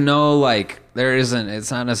mean, there's no like, there isn't.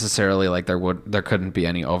 It's not necessarily like there couldn't be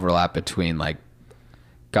any overlap between like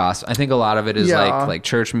gospel. I think a lot of it is Yeah. like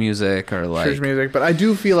church music or like Church music, but I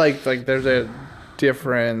do feel like there's a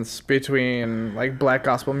difference between like black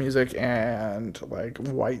gospel music and like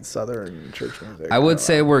white southern church music. I would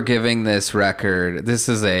say we're giving this record. This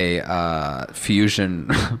is a fusion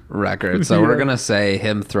record, so we're gonna say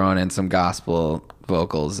him throwing in some gospel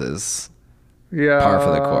vocals is yeah, par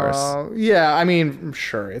for the course. Yeah, I mean,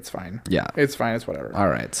 sure, it's fine. Yeah. It's fine. It's whatever. all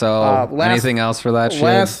right. So anything else for that shit?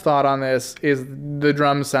 Last thought on this is the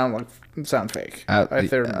drums sound fake.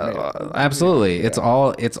 They're Absolutely, it's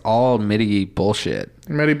all MIDI bullshit.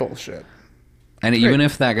 MIDI bullshit. And even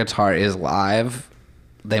if that guitar is live,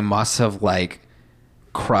 they must have like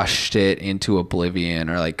crushed it into oblivion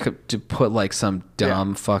or like to put like some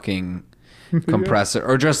dumb fucking compressor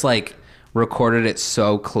or just like recorded it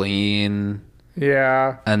so clean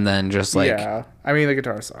Yeah. and then just like Yeah. I mean, the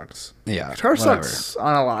guitar sucks. yeah, Guitar whatever. sucks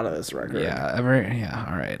on a lot of this record. Yeah,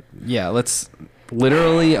 all right. Yeah, let's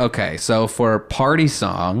literally okay, so for Party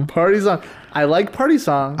Song, Party song. I like Party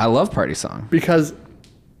song I love Party Song. because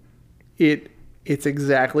it it's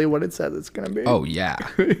exactly what it says it's gonna be. Oh yeah,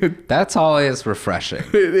 that's always refreshing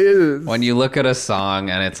It is. when you look at a song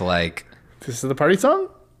and it's like, This is the party song.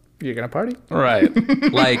 You're gonna party. right,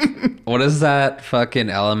 like what is that fucking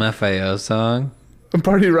LMFAO song?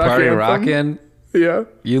 Party rock. Party anthem. Rockin'. Yeah.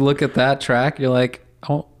 You look at that track, you're like,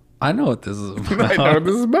 oh, I know what this is about. I know what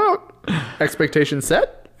this is about. Expectation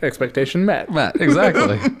set. Expectation met. Matt,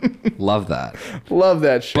 exactly. Love that. Love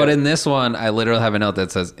that shit. But in this one, I literally have a note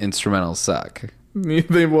that says instrumentals suck. they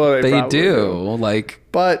They probably do. Like,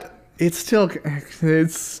 But it's still kind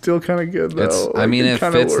of good though. it's, I Like, mean, it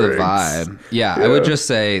kinda fits the works. vibe. Yeah, I would just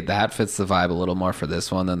say that fits the vibe a little more for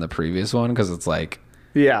this one than the previous one because it's like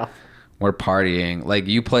Yeah. we're partying. Like,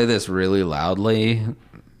 you play this really loudly,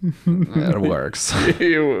 it works.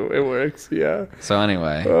 It works. Yeah. So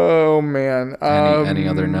anyway, Oh man. any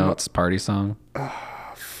other notes? Party song?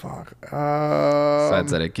 Fuck. Besides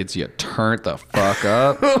that, it gets you turned the fuck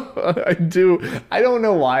up. I do. I don't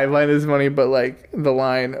know why I find this funny, but like the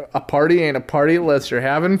line, "A party ain't a party unless you're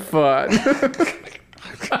having fun."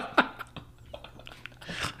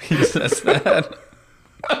 He says that.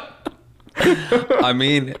 I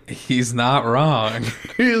mean, he's not wrong.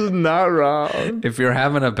 He's not wrong. If you're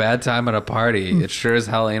having a bad time at a party, it sure as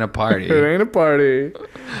hell ain't a party. It ain't a party.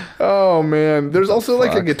 Oh man. There's also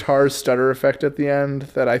like a fuck? guitar stutter effect at the end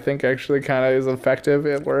that I think actually kind of is effective.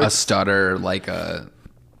 It works. A stutter, like a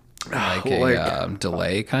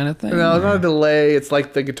delay kind of thing. No, it's not a delay. It's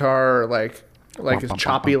like the guitar, like it's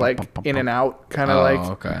choppy, like in and out, kind of Oh, like.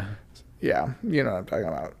 okay. Yeah, you know what I'm talking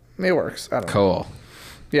about. It works. I don't know. Cool.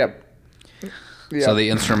 Yep. Yeah. So the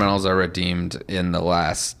instrumentals are redeemed in the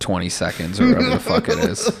last 20 seconds or whatever the fuck it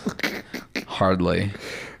is. Hardly.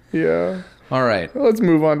 Yeah. All right. Let's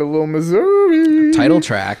move on to Little Missouri. Title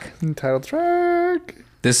track. Title track.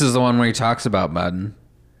 This is the one where he talks about Muddin.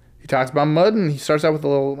 He talks about mud and he starts out with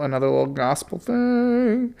another little gospel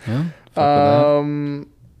thing. Yeah. Fuck with that.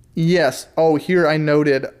 Yes. Oh, here I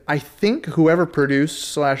noted. I think whoever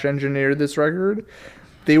produced / engineered this record,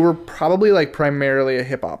 they were probably like primarily a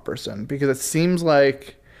hip hop person because it seems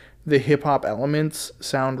like the hip hop elements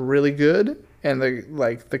sound really good and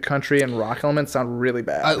the country and rock elements sound really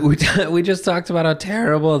bad. We just talked about how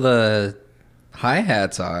terrible the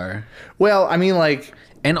hi-hats are. Well, I mean, like,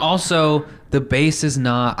 And also, the bass is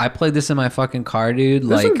not... I played this in my fucking car, dude.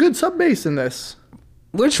 there's Like, some good sub bass in this.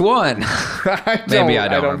 which one? Maybe I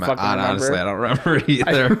don't remember. fucking remember. Honestly, I don't remember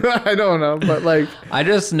either. I don't know, but like, I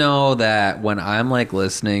just know that when I'm like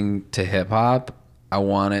listening to hip hop, I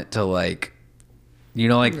want it to like, you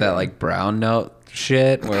know, like that like brown note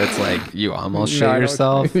shit where it's like you almost No, shit I know what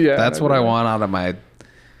yourself. you mean. Yeah, That's I what know I what you want out of my,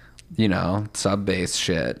 you know, sub bass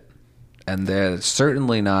shit, and they're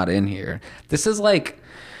certainly not in here. This is like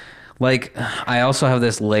I also have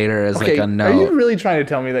this later as okay, like a are you note. really trying to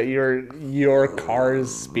tell me that your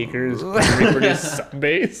car's speakers reproduce sub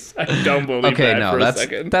bass? I don't believe Okay, that no, for a that's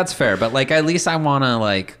second. that's fair, but like at least I want to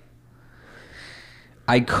like.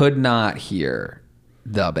 I could not hear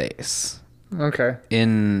the bass Okay.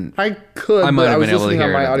 in. I could, I might but have I was been able to listening on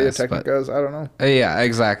hear it my in Audio this, but- Technicas. I don't know. Yeah,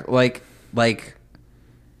 exactly. Like,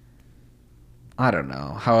 I don't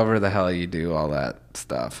know. However the hell you do all that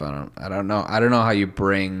stuff, I don't know. I don't know how you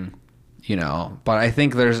bring, you know. But I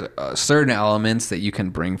think there's certain elements that you can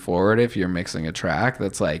bring forward if you're mixing a track.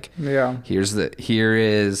 That's like, Yeah. here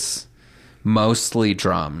is mostly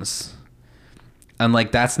drums, and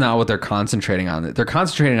like that's not what they're concentrating on. They're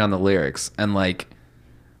concentrating on the lyrics and like,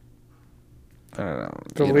 I don't know,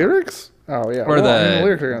 The you know, lyrics? Oh, yeah. or Well, I mean,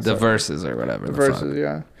 lyrics are the gonna suck. verses or whatever. The the fuck. verses,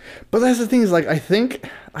 yeah. But that's the thing is, like,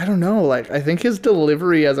 I don't know, like, I think his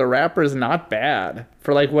delivery as a rapper is not bad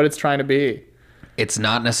for, like, what it's trying to be. It's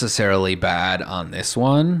not necessarily bad on this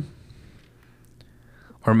one,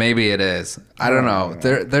 or maybe it is. I don't know.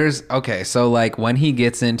 There's okay. So like when he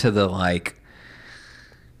gets into the like,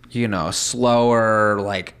 you know, slower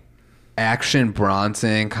like Action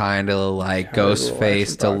Bronson kind of like Yeah, there's a little Ghostface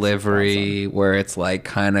Action Bronson. delivery where it's like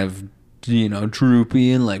kind of, you know,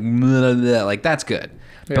 droopy and like blah, blah, like that's good.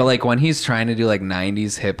 Yeah. But like when he's trying to do like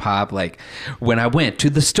 90s hip hop, like when I went to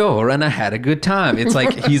the store and I had a good time, it's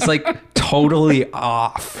like he's like totally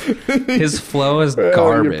off. His flow is Well,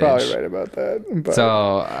 garbage. You're probably right about that. But,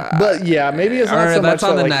 So, but yeah, maybe it's not Alright, so that's much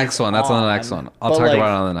on that, the like, next he's one. That's on the next one. I'll but, talk like, about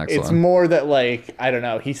it on the next it's one. more that, like, I don't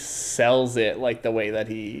know, he sells it, like, the way that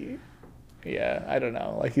he, yeah, I don't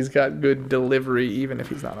know. Like, he's got good delivery even if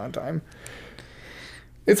he's not on time.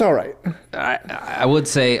 It's all right. I would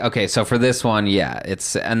say, okay, so for this one, yeah,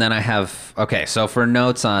 it's, and then I have, okay, so for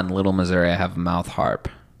notes on Little Missouri, I have mouth harp.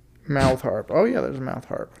 Mouth harp. Oh, yeah, there's mouth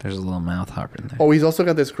harp. There's a little mouth harp in there. Oh, he's also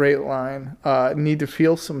got this great line. Need to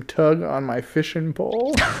feel some tug on my fishing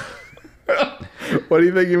pole. What do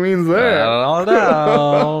you think he means I there? don't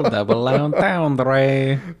know. Double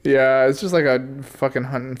entendre. Yeah, it's just like a fucking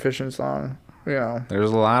hunting fishing song. You know,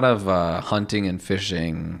 There's a lot of hunting and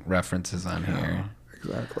fishing references on here.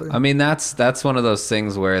 exactly. I mean, that's one of those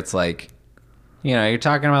things where it's like, you know, you're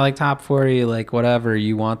talking about like top 40, like whatever,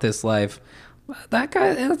 you want this life. That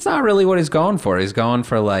guy, that's not really what he's going for. He's going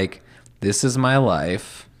for like, this is my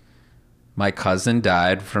life. My cousin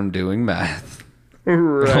died from doing meth.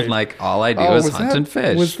 Right. Like, all I do is was hunt that- and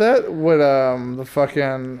fish. Was that what the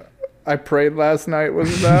fucking I prayed last night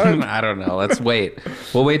was about? I don't know. Let's wait.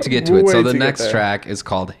 We'll wait to get to We'll it. So wait the to get next there. track is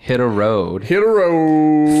called Hit a Road, Hit a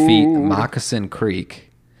road. feat Moccasin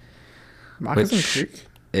Creek, Moccasin which Creek?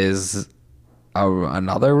 is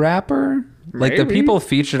another rapper. Like the Maybe. people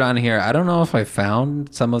featured on here, I don't know if I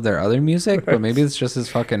found some of their other music, but maybe it's just his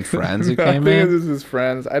fucking friends who I came think in. this is his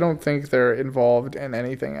friends. I don't think they're involved in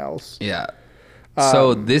anything else. Yeah.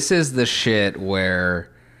 So this is the shit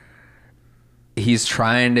where he's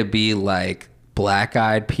trying to be like Black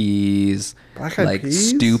Eyed Peas, Black Eyed like Peas?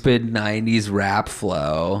 stupid 90s rap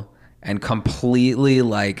flow, and completely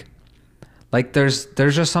like there's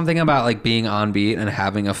just something about like being on beat and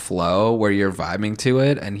having a flow where you're vibing to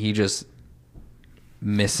it, and he just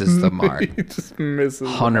misses the mark. He just misses it.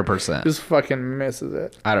 100%. Just fucking misses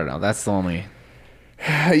it. I don't know. That's the only.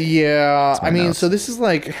 Yeah, my I mean, notes. so this is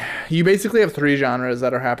like you basically have three genres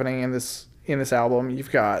that are happening in this album. You've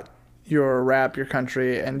got your rap, your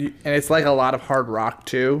country, and it's like a lot of hard rock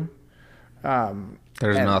too.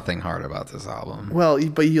 There's And- nothing hard about this album. Well,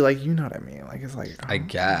 but you like, you know what I mean? Like it's like I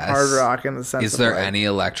guess. hard rock in the sense. Is of, there like- any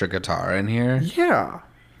electric guitar in here? Yeah,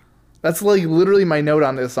 that's like literally my note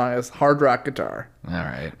on this song is hard rock guitar. All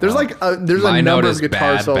right. There's well, like there's my a note number is of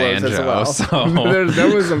guitar bad solos as banjo, well. so- There's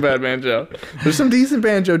definitely some bad banjo. There's some decent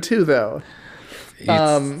banjo too, though.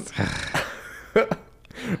 it's-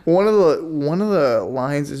 One of the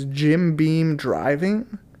lines is Jim Beam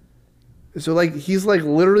driving. So like he's like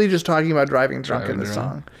literally just talking about driving drunk in Driving this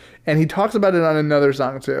drunk. song, and he talks about it on another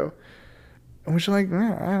song too. And which like, I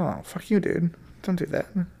don't know, fuck you, dude. Don't do that.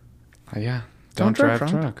 yeah. Don't Don't drive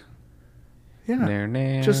drive drunk. drunk. Yeah,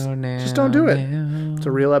 Now, just now, don't do it. now. It's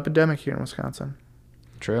a real epidemic here in Wisconsin.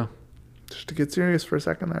 True. Just to get serious for a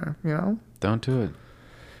second there, you know. Don't do it.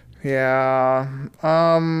 Yeah.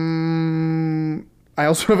 I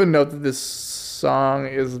also have a note that this song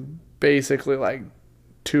is basically like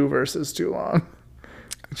 2 verses too long.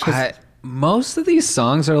 Most of these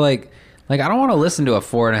songs are like I don't want to listen to a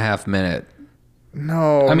 4.5 minute.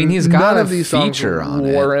 No, I mean, he's got none a of these songs feature on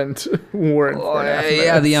it. warrant 4.5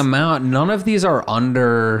 Yeah, the minutes. amount. None of these are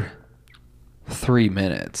under 3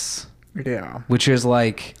 minutes, Yeah, which is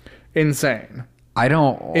like insane. I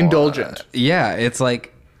don't Indulgent. Yeah, it's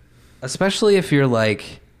like, especially if you're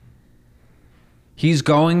like, he's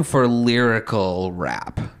going for lyrical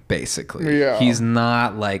rap, basically. Yeah. He's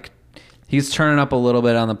not like, he's turning up a little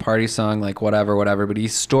bit on the party song, like whatever, but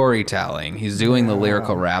he's storytelling. He's doing the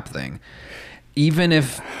lyrical rap thing. Even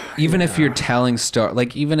if you're telling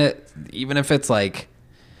like even if it's like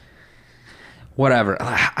whatever,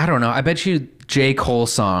 I don't know. I bet you J. Cole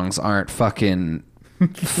songs aren't fucking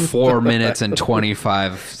 4 minutes and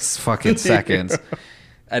 25 fucking seconds.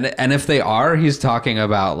 And if they are, he's talking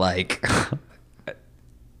about like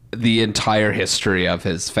the entire history of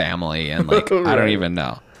his family and like I don't Right. even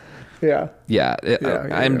know. Yeah, Yeah,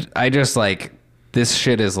 Yeah. I just like this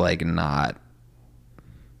shit is like not.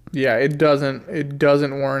 yeah. It doesn't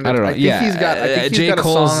warrant. I don't know. I think Yeah, he's got. I think he's J. got a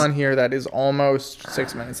Cole's- song on here that is almost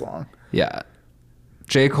 6 minutes long. Yeah.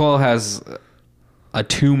 J. Cole has a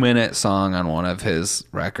 2-minute song on one of his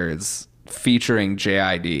records featuring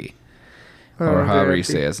JID, or Oh, however you JID.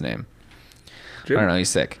 say his name. Jim? I don't know, he's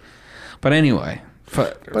sick. But anyway,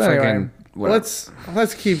 But anyway, fucking whatever.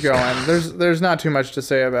 let's keep going. There's not too much to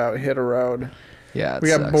say about Hit a Road. Yeah, it We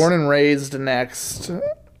got sucks. Born and Raised next.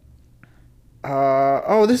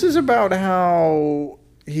 This is about how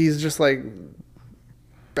he's just like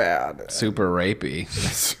bad. Super rapey.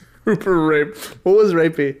 Super rape. What was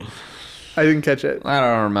rapey? I didn't catch it. I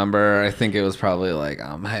don't remember. I think it was probably like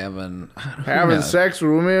I'm having Having sex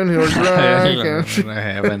with women who are drunk. and-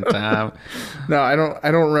 having time. No, I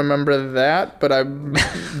don't remember that, but I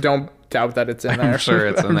don't doubt that it's in there. I'm sure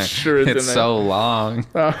it's in I'm there. sure it's in there. so long.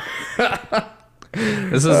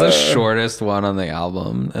 This is the shortest one on the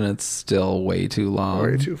album, and it's still way too long.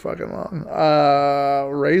 Way too fucking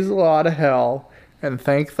long. Raise a lot of hell and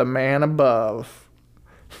thank the man above.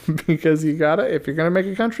 Because you gotta, if you're gonna make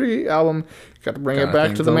a country album, you gotta bring it Gotta back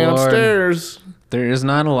thank to the the man Lord. upstairs. There is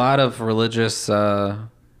not a lot of religious.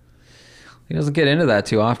 He doesn't get into that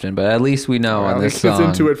too often, but at least we know on Well, this he gets song.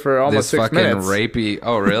 into it for almost this 6 fucking minutes. rapey.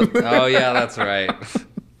 Oh, really? Oh, yeah, that's right.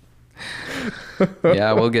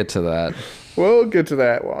 Yeah, we'll get to that. We'll get to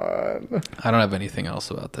that one. I don't have anything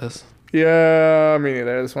else about this. Yeah, me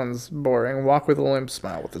neither. This one's boring. Walk with a limp,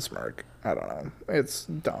 smile with a smirk. I don't know. It's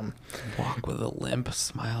dumb. Walk with a limp,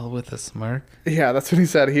 smile with a smirk. Yeah, that's what he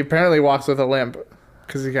said. He apparently walks with a limp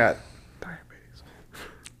because he got diabetes.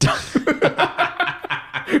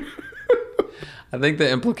 I think the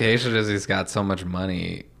implication is he's got so much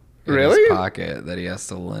money in Really? his pocket that he has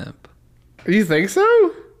to limp. You think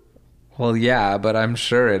so? Well, yeah, but I'm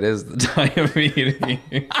sure it is the diabetes.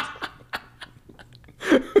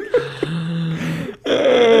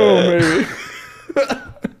 Oh, maybe.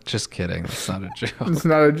 Just kidding. It's not a joke. It's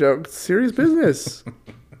not a joke. It's serious business.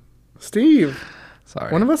 Steve,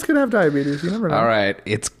 Sorry. one of us could have diabetes. You never know. All right.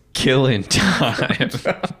 It's killing time.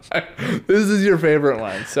 This is your favorite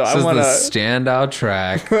one, so This I is want the to. standout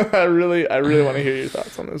track. I really want to hear your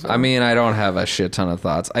thoughts on this one. I mean, I don't have a shit ton of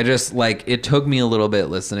thoughts. I just like it took me a little bit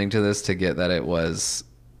listening to this to get that it was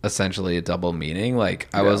essentially a double meaning. Like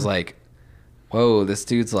I was like, whoa, this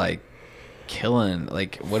dude's like killing.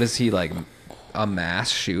 Like, what is he like? A mass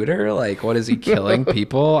shooter? Like, what is he killing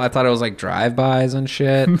people? I thought it was like drive-bys and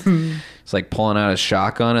shit. It's like pulling out his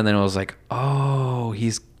shotgun, and then it was like, oh,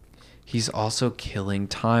 he's also killing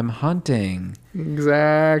time hunting.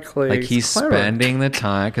 exactly. Like It's he's clever. spending the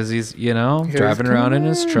time because he's He's driving around in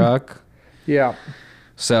his clever. truck. Yeah,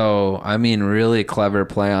 So I mean, really clever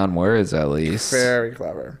play on words, at least. very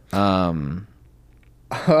clever.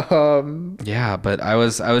 Yeah, but I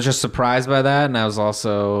was just surprised by that, and I was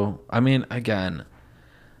also, I mean, again,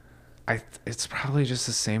 it's probably just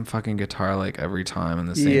the same fucking guitar like every time and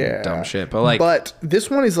the same dumb shit. But like, but this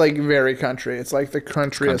one is like very country. It's like the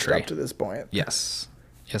countryest Country. up to this point. yes,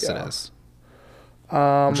 Yeah. it is.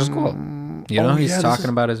 Which is cool. You know, he's yeah, this talking is-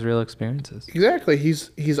 about his real experiences. Exactly.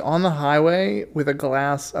 He's on the highway with a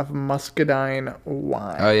glass of muscadine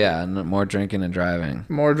wine. Oh yeah, and more drinking and driving.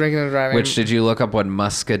 More drinking and driving. Which did you look up what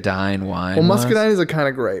muscadine wine? well, was? muscadine is a kind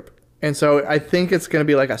of grape, and so I think it's gonna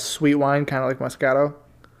be like a sweet wine, kind of like Moscato.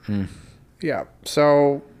 Hmm. Yeah.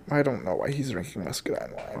 So I don't know why he's drinking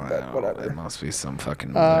muscadine wine, but Wow, whatever. It must be some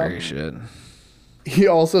fucking Missouri shit. He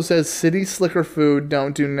also says, "City slicker food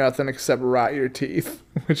don't do nothing except rot your teeth,"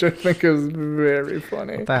 which I think is very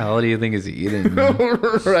funny. What the hell do you think he's eating?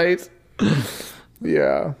 Right?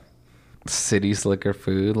 Yeah. City slicker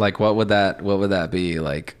food? Like what would that be?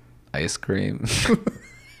 Like ice cream?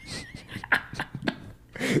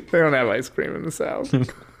 They don't have ice cream in the South.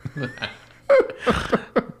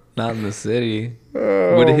 Not in the city.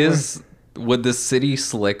 Oh, Would the city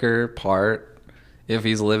slicker part, if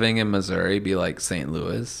he's living in Missouri, be like St.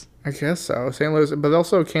 Louis? I guess so. St. Louis, but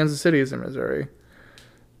also Kansas City is in Missouri.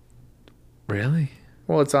 Really?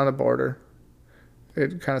 Well, it's on the border.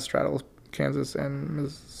 It kind of straddles Kansas and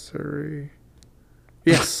Missouri.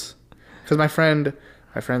 Yes, because my friend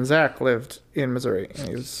Zach lived in Missouri, and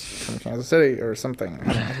he's from Kansas City or something.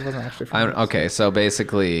 I don't know. He wasn't actually from Kansas. Okay, so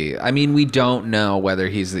basically, I mean, we don't know whether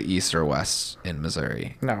he's the east or west in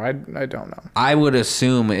Missouri. No, I don't know. I would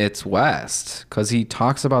assume it's west because he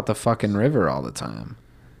talks about the fucking river all the time.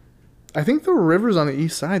 I think the river's on the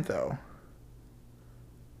east side, though.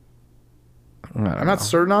 I'm not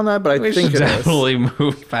certain on that, but I We think should it is. definitely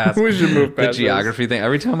move past We should move the past geography thing.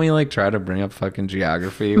 Every time we like try to bring up fucking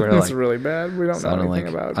geography, we're That's like really bad. We don't know sounding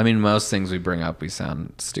anything like. about. I mean, most things we bring up, we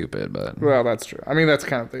sound stupid, but Well, that's true. I mean, that's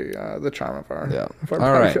kind of the charm of our, Yeah. of our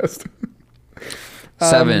All right. podcast.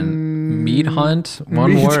 7 meat hunt,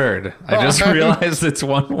 one meat- word. I just realized it's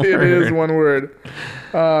one word. It is one word.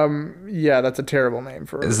 Yeah, that's a terrible name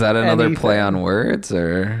for. Is that another play anything. on words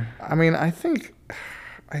or I mean, I think.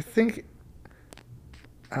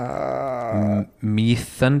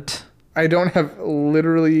 methunt? I don't have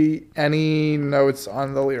literally any notes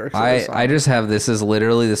on the lyrics. Of the song. I just have this is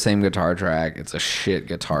literally the same guitar track. It's a shit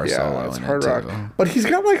guitar solo it's in hard it rock. too. But he's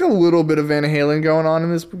got like a little bit of Van Halen going on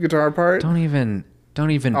in this guitar part. Don't even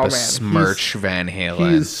man, besmirch Van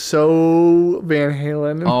Halen. He's so Van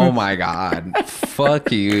Halen. Oh my god.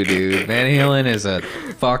 Fuck you, dude. Van Halen is a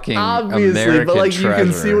fucking Obviously, American but like treasure.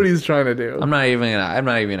 you can see what he's trying to do. I'm not even gonna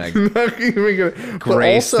Not even gonna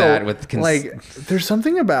Grace that with like there's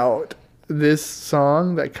something about this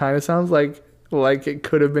song that kind of sounds like it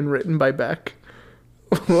could have been written by Beck.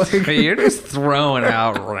 Like, You're just throwing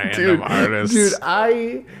out random artists. Dude,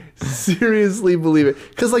 I seriously believe it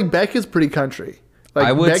because like Beck is pretty country. Like,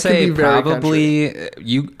 I would that could say be very country. probably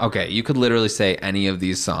you could literally say any of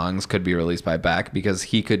these songs could be released by Beck because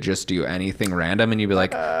he could just do anything random and you'd be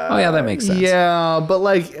like, oh yeah, that makes sense. Yeah, but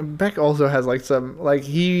like Beck also has like some like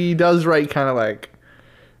he does write kind of like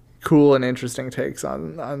cool and interesting takes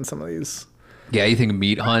on some of these. Yeah, you think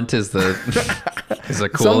Meat Hunt is the is a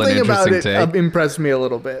cool Something and about interesting it take? impressed me a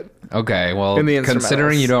little bit. Okay, well, in the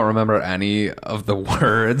considering instrumentals. you don't remember any of the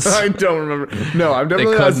words, I don't remember. No, I'm they definitely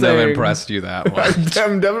not couldn't have saying. impressed you that much.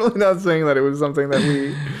 I'm definitely not saying that it was something that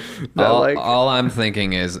we that like. All I'm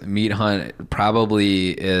thinking is Meat Hunt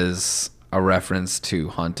probably is a reference to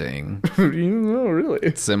hunting, You know,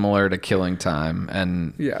 really. similar to Killing Time,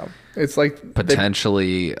 and Yeah, it's like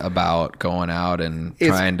potentially about going out and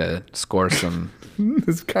It's- trying to score some.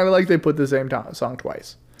 it's kind of like they put the same song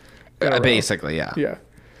twice. in a row. Basically, yeah. Yeah.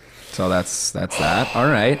 So that's that. All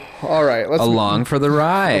right, All right, let's Along for the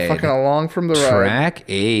Ride. fucking along from the ride. Track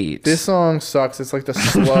 8. This song sucks. It's like the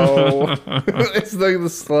slow. It's like the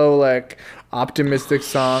slow, like optimistic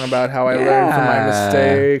song about how I learned from my Yeah.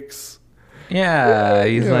 mistakes. Yeah,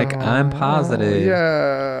 he's like, I'm positive.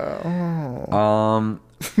 Yeah. Oh.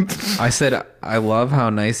 I said I love how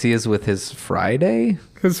nice he is with his Friday.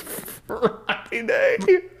 It's Friday.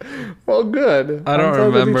 Well, good. I don't I'm glad that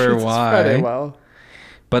he remember treats his why. Friday well.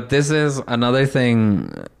 But this is another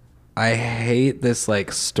thing. I hate this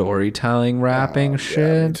like storytelling rapping Yeah,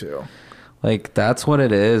 shit. me too. Like that's what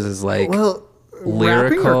it is like Well,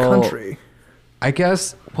 rapping lyrical or country? I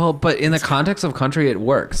guess well, but in the context of country it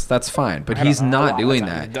works. That's fine. But he's know. A not lot of doing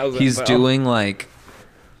times that. he doesn't, He's though. doing like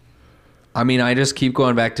I mean, I just keep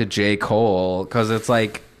going back to J. Cole cuz it's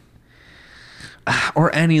like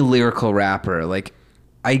or any lyrical rapper. Like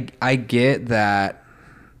I get that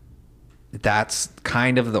that's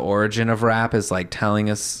kind of the origin of rap is like telling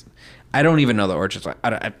us I don't even know the origin.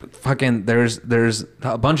 Fucking there's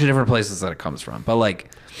a bunch of different places that it comes from, but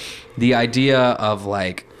like the idea of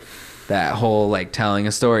like that whole like telling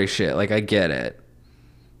a story shit, like I get it,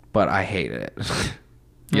 but I hate it.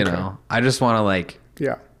 You Okay. know, I just want to like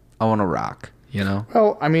Yeah. I want to rock. You know,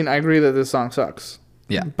 Well, I mean, I agree that this song sucks.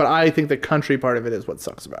 yeah, But I think the country part of it is what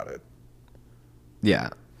sucks about it. yeah.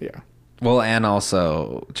 Yeah. Well, and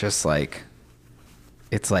also just like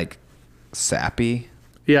it's like sappy,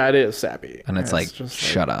 Yeah, it is sappy. and it's like just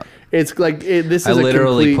shut up. It's like this is I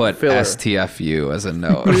literally a complete put filler. STFU as a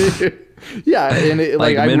note. Yeah, and it,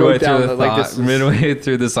 like I midway wrote down through that the like this is, midway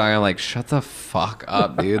through the song, I'm like, shut the fuck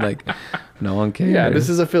up, dude. Like, no one cares. yeah, this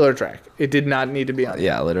is a filler track. It did not need to be on.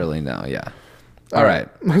 yeah, literally no, yeah. All right,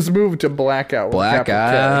 Let's move to Blackout. with capital K.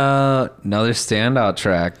 Blackout, another standout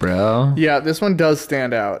track, bro. Yeah, this one does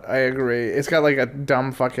stand out. I agree. It's got like a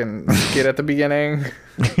dumb fucking skit at the beginning.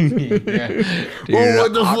 Dude,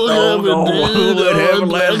 what the fuck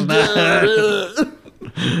happened, dude?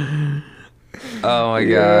 Oh my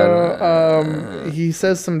god. He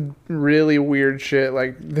says some really weird shit.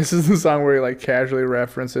 Like this is the song where he like casually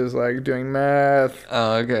references like doing meth.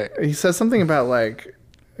 Oh, okay. He says something about like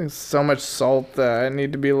so much salt that I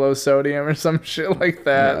need to be low sodium or some shit like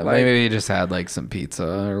that. Yeah, like maybe he just had like some pizza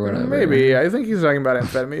or whatever. maybe I think he's talking about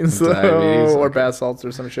amphetamines though, Diabetes, or okay. bath salts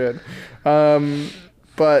or some shit.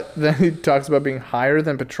 But then he talks about being higher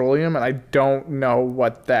than petroleum, and I don't know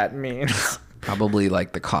what that means. Probably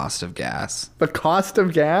like the cost of gas. The cost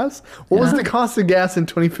of gas? What was the cost of gas in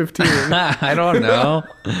 2015? I don't know.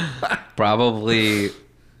 Probably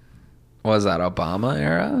was that Obama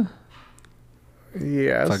era?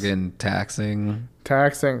 Yes. Fucking taxing.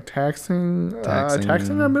 Taxing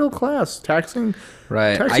our middle class. Taxing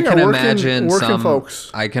Right. Taxing I our can working- imagine working some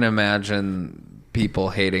folks. I can imagine people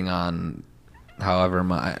hating on however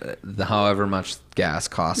much gas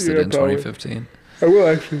costed Yeah, in probably. 2015. I will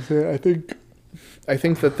actually say I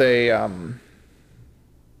think that they I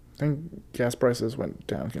think gas prices went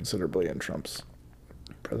down considerably in Trump's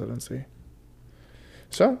presidency.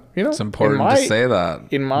 So, you know, It's important to say that.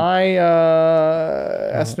 in my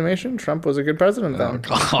estimation, Trump was a good president then.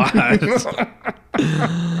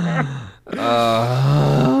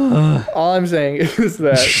 All I'm saying is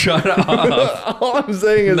that Shut up. all I'm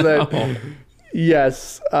saying is that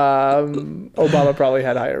yes, Obama probably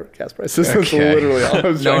had higher gas prices. That's Okay. literally all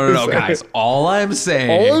I'm saying. No, guys. All I'm saying.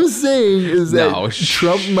 All I'm saying is that No,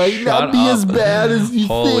 Trump might shut not be up. as bad as you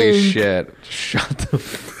Holy think. shit. Shut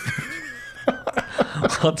the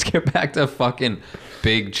Let's get back to fucking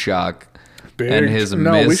Big Chuck and his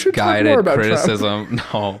No, we should talk more misguided about Trump. criticism.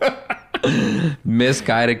 No.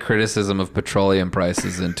 Misguided criticism of petroleum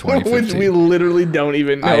prices in 2015. Which we literally don't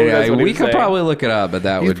even know. That's what we he's could saying. probably look it up, but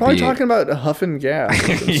that He's would probably be. talking about huffing gas.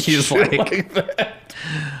 He's Shit like- that.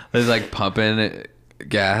 He's like pumping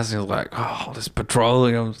gas. And he's like, oh, this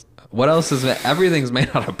petroleum. What else is everything's made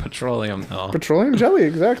out of petroleum though. Petroleum jelly,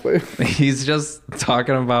 exactly. He's just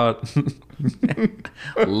talking about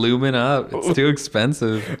lubing up. It's too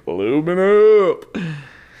expensive. Lubing up.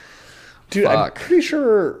 Dude, I'm Fuck. pretty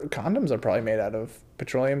sure condoms are probably made out of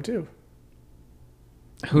petroleum too.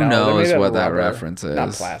 Who No, they're knows made out what of that rubber, reference is?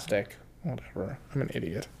 Not plastic. Whatever. I'm an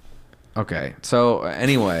idiot. Okay. So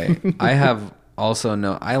anyway, I have also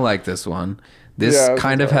I like this one. This Yeah,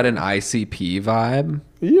 kind of that's had an ICP vibe.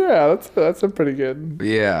 Yeah, that's a pretty good.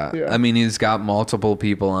 Yeah. Yeah. I mean, he's got multiple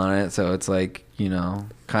people on it, so it's like,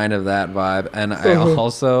 kind of that vibe. And I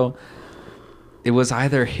also, it was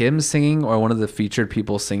either him singing or one of the featured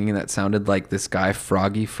people singing that sounded like this guy,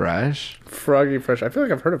 Froggy Fresh. Froggy Fresh. I feel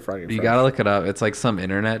like I've heard of Froggy Fresh. You gotta look it up. It's like some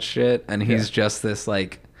internet shit, and he's just this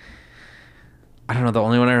like, I don't know. The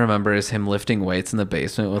only one I remember is him lifting weights in the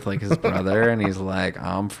basement with like his brother, and he's like,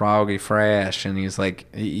 "I'm Froggy Fresh," and he's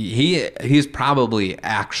like, he's probably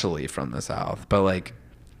actually from the South, but like,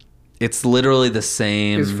 it's literally the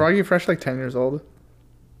same. Is Froggy Fresh like 10 years old?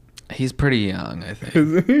 He's pretty young, I think.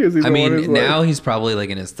 Is he the I one mean, who's now like, he's probably like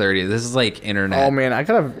in his 30s. This is like internet. oh man, I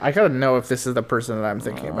gotta know if this is the person that I'm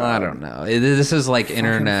thinking about. I don't know. This is like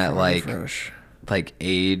internet, Froggy like Fresh. like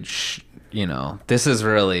age. This is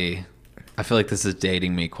really. I feel like this is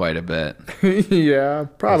dating me quite a bit. Yeah,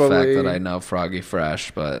 probably. The fact that I know Froggy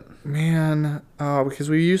Fresh, but Man, because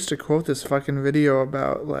we used to quote this fucking video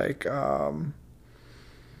about like,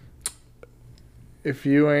 if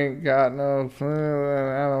you ain't got no fun,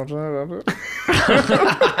 I don't.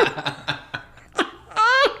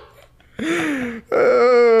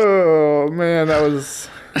 Oh man, that was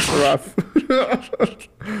rough.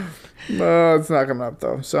 No, it's not coming up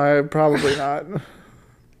though, so I probably not.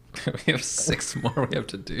 we have 6 more we have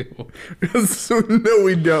to do. No,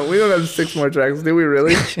 we don't. We don't have 6 more tracks, do we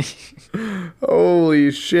really?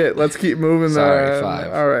 Holy shit! Let's keep moving. Sorry, then.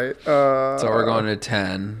 5. All right. So we're going to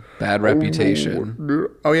 10. Bad Reputation.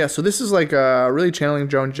 Oh yeah, so this is like really channeling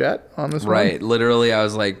Joan Jett on this one. Right. Literally, I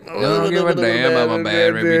was like, I don't give a damn. I'm a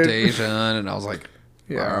bad reputation. And I was like,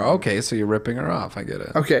 Yeah. oh, okay, so you're ripping her off. I get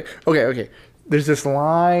it. Okay. There's this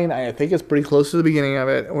line, I think it's pretty close to the beginning of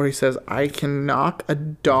it, where he says, I can knock a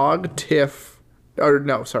dog tick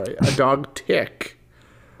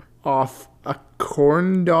off a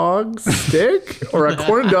corn dog's stick or a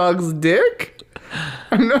corn dog's dick.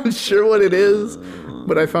 I'm not sure what it is,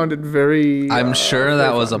 but I found it very. I'm sure that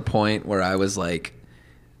very was a fun. point where I was like,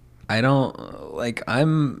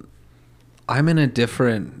 I'm in a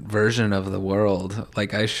different version of the world.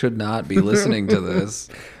 Like, I should not be listening to this.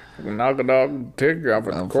 Knock a dog tick off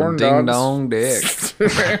a I'm corn from Ding dog's Dong Dick.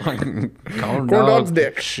 Corn dog's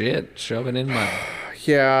dick. Shit, shove it in my.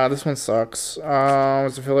 Yeah, this one sucks.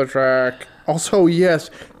 It's a filler track. Also,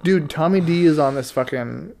 yes, dude, Tommy D is on this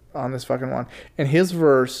fucking one, and his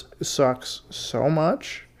verse sucks so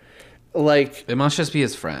much. Like, It must just be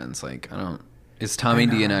his friends. Like, I don't. Is Tommy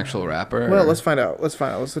D an actual rapper? well, or- let's find out. Let's check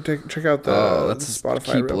out the, let's the Spotify.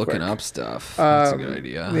 keep real looking quick. up stuff. That's a good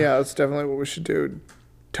idea. Yeah, that's definitely what we should do.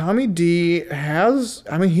 Tommy D has.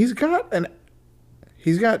 I mean, he's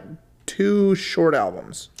got 2 short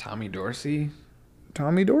albums. Tommy Dorsey?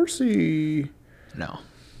 Tommy Dorsey. No.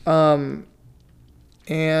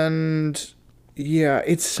 And yeah,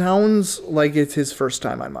 it sounds like it's his first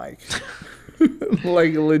time on mic.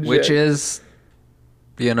 Like legit. Which is,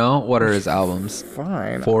 what are his albums?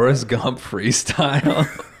 fine. Forrest Gump Freestyle.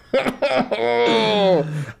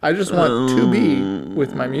 I just want to be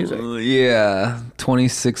with my music. Yeah,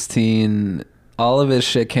 2016. All of his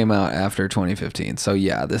shit came out after 2015. So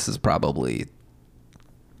yeah, this is probably.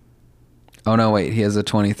 Oh no, wait. He has a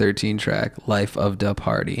 2013 track, "Life of the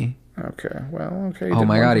Party." Okay, well, okay. Oh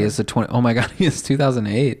my god, he has a 20. Oh my god, he has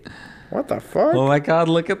 2008. What the fuck? Oh my god,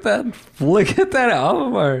 look at that! Look at that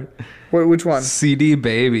album art. Wait, which one? CD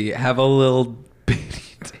Baby, have a little bitty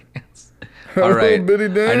dance. A All little right, bitty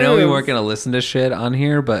I know we dance. weren't gonna listen to shit on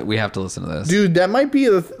here, but we have to listen to this. Dude, that might be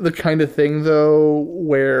the kind of thing though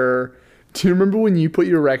where. Do you remember when you put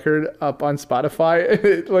your record up on Spotify and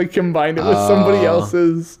it like combined it with somebody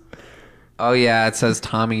else's? Oh yeah, it says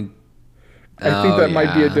Tommy. I think that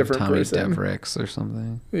might be a different Tommy person. Devricks or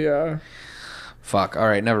something. Yeah. Fuck. All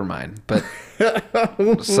right, never mind. But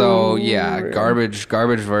so yeah, garbage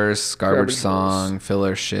verse, garbage song,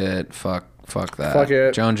 filler shit. Fuck that. Fuck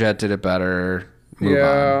it. Joan Jett did it better. Move on.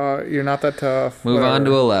 Yeah, you're not that tough. Move on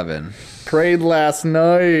to Whatever. 11. Prayed last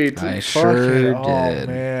night. I Fuck sure it. Oh did.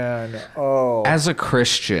 man. Oh. As a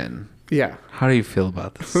Christian, Yeah. how do you feel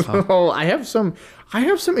about this song? Oh, I have some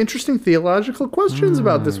interesting theological questions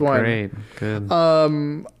about this one. Great. Good.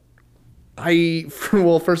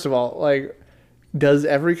 Well, first of all, like, does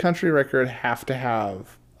every country record have to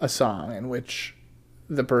have a song in which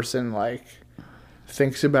the person like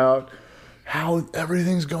thinks about how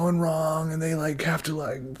everything's going wrong and they like have to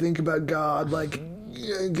like think about God, like,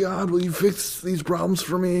 yeah, God, will you fix these problems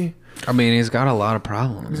for me? I mean, he's got a lot of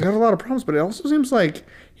problems. He's got a lot of problems, but it also seems like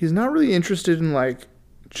he's not really interested in like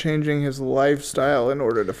changing his lifestyle in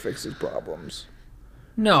order to fix his problems.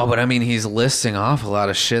 No, but I mean, he's listing off a lot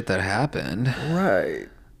of shit that happened. Right.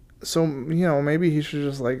 So, you know, maybe he should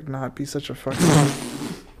just like not be such a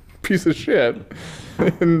fucking piece of shit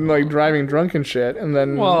and like driving drunk and shit, and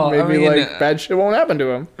then Well, I maybe mean, like bad shit won't happen to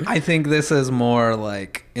him. I think this is more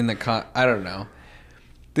like in the I don't know.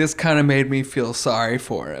 This kind of made me feel sorry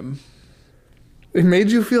for him. It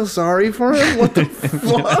made you feel sorry for him? What the fuck?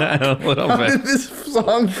 A little How bit. did this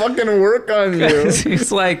song fucking work on you?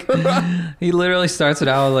 He's like, he literally starts it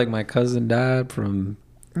out with like, my cousin died from.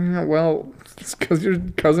 Yeah, well, it's because your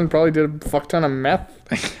cousin probably did a fuck ton of meth.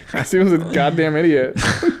 He was a goddamn idiot.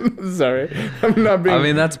 Sorry. I'm not being... I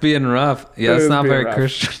mean, that's being rough. Yeah, That it's is not being very rough.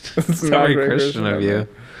 Christian. It's It's not not very very Christian Christian of of you. you.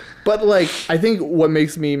 But, like, I think what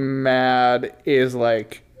makes me mad is,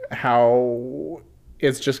 like, how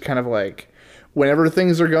it's just kind of like, whenever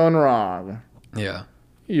things are going wrong, Yeah.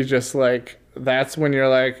 you just, like, that's when you're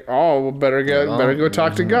like, oh, well, better go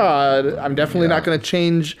talk to God. I'm definitely not going to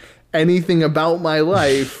change anything about my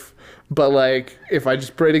life. But, like, if I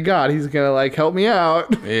just pray to God, he's going to, like, help me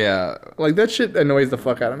out. Yeah. Like, that shit annoys the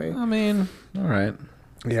fuck out of me. I mean, all right.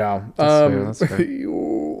 Yeah. That's fair.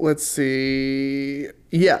 Let's see.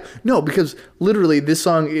 Yeah. No, because literally this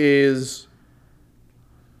song is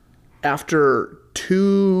after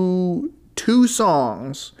two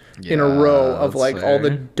songs in a row of that's like all the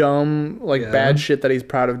fair. dumb, like Yeah. bad shit that he's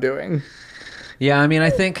proud of doing. Yeah, I mean,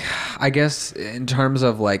 I guess in terms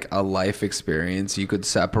of like a life experience, you could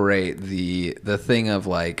separate the thing of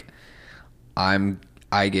like,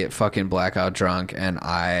 I get fucking blackout drunk and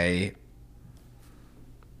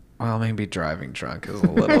well, maybe driving drunk is a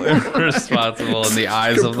little irresponsible in the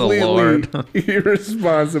eyes of the Lord.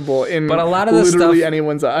 Irresponsible in But a lot of the literally stuff,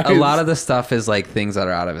 anyone's eyes. a lot of the stuff is like things that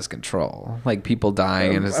are out of his control, like people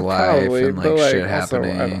dying in his life Probably, and but, like shit also,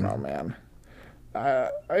 happening. I don't know, man.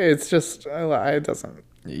 It's just it doesn't.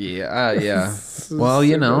 Yeah, yeah. Well,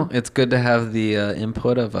 you know, it's good to have the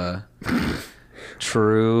input of a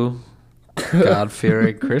true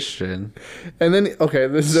God-fearing Christian. And then okay,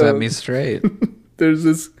 this Set me straight. there's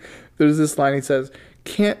this line he says,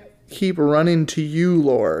 "Can't keep running to you,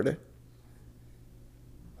 Lord.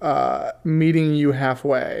 Meeting you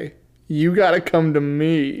halfway. You got to come to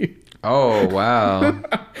me." Oh, wow.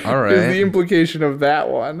 All Is the right. implication of that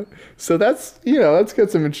one. So that's got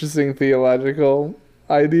some interesting theological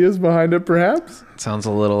ideas behind it, perhaps. Sounds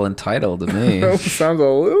a little entitled to me. Sounds a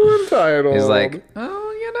little entitled. He's like,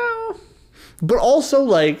 oh, you know. But also,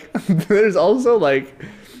 like, there's also, like,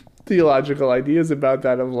 theological ideas about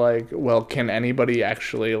that of, like, well, can anybody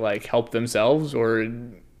actually, like, help themselves? Or,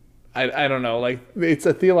 I don't know. Like, it's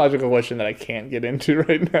a theological question that I can't get into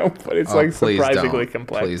right now, but it's, like, Please surprisingly don't.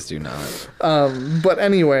 complex. Please do not. But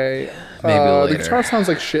anyway, Maybe the later. guitar sounds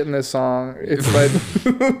like shit in this song. It's like...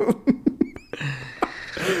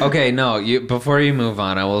 Okay, no. Before you move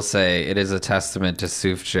on, I will say it is a testament to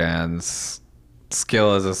Sufjan's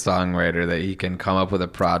skill as a songwriter that he can come up with a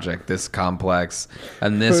project this complex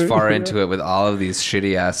and this far into it with all of these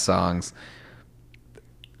shitty ass songs.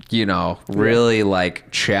 You know, really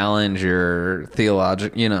like challenge your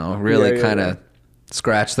theologic. You know, really Yeah, kind of yeah.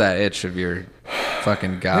 scratch that itch of your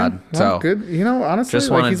fucking God. Well, So good. You know, honestly,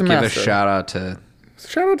 just like, want he's to a give master. a shout out to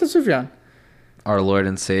Shout out to Sufjan. our Lord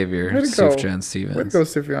and Savior, Way to go. Sufjan Way to Stevens. go,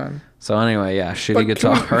 Sufjan. So anyway, yeah, shitty But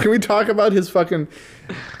guitar. Can we talk about his fucking...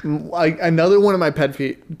 Like, another one of my pet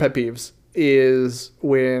peeves is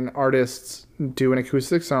when artists do an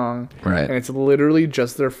acoustic song. Right. And it's literally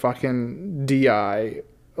just their fucking DI,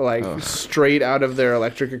 like, straight out of their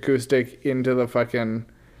electric acoustic into the fucking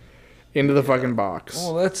box.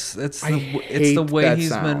 Well, it's I the hate way that he's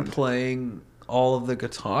been sound. playing all of the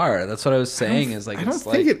guitar. That's what I was saying. Is like I don't it's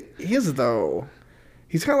think like it is, though.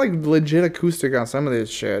 He's got, like, legit acoustic on some of this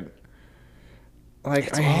shit. Like,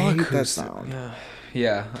 it's I all hate that acoustic. sound.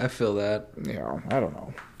 Yeah, I feel that. Yeah, I don't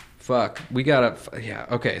know. Fuck, we gotta. Yeah,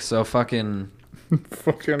 okay. So fucking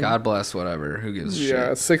Fucking... God bless whatever. Who gives a Yeah,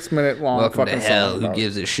 shit? 6 minute long Welcome fucking to hell. song. Who about-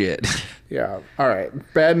 gives a shit? Yeah. All right.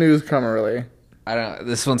 Bad news come early. I don't.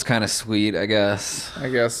 This one's kind of sweet, I guess. I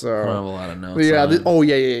guess so. I don't have a lot of notes. Yeah. on it.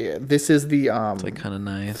 Yeah. This is the It's like kind of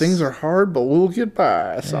nice. things are hard, but we'll get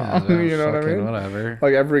by song. Yeah, you know what I fucking mean? Whatever.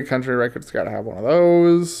 Like every country record's got to have one of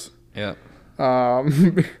those. Yep.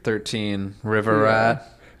 Um, 13 River Yeah. Rat.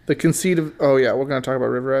 The conceit of we're gonna talk about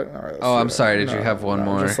River Rat. All right, let's Oh, do I'm that. sorry. Did you have one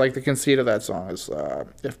more? Just like the conceit of that song is,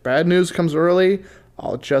 if bad news comes early,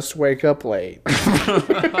 I'll just wake up late.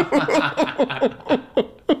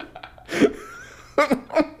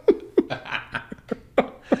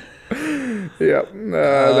 Yep,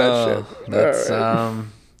 that shit. That's All right.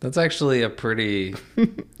 that's actually a pretty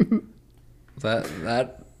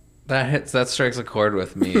that strikes a chord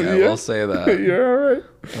with me. I Yeah. will say that. Yeah, all right.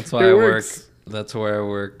 That's why It I works. work. That's where I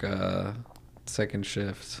work second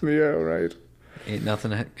shift. Yeah, right. Ain't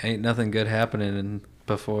nothing good happening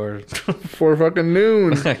before. For fucking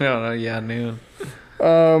noon. I don't know. Yeah, noon.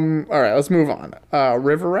 All right, let's move on.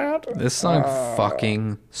 River Rat. This song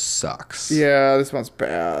fucking sucks. Yeah, this one's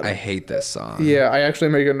bad. I hate this song. Yeah, I actually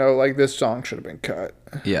make a note like this song should have been cut.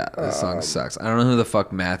 Yeah, this song sucks. I don't know who the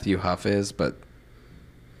fuck Matthew Huff is, but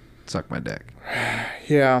suck my dick.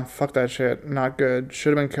 Yeah, fuck that shit. Not good.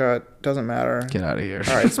 Should have been cut. Doesn't matter. Get out of here.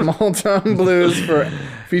 All right, Small Town Blues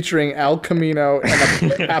featuring Al Camino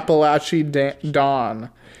and Appalachian Dawn,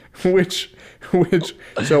 which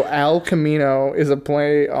so Al Camino is a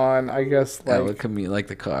play on, I guess, That like would come like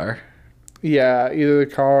the car. yeah, either the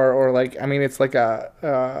car or like, I mean, it's like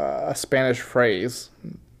a Spanish phrase,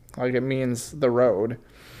 like it means the road.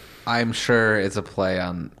 I'm sure it's a play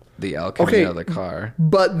on the El Camino, the car.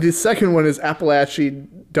 But the second one is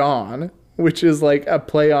Appalachian Dawn, which is like a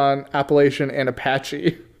play on Appalachian and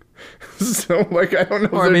Apache. So like, I don't know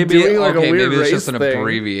if Or they're maybe doing like a weird maybe it's race just an thing.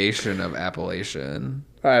 abbreviation of Appalachian.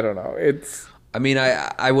 I don't know. It's I mean,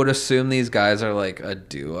 I would assume these guys are like a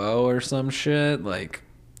duo or some shit. Like,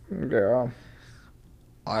 yeah.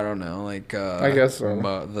 I don't know, like I guess so.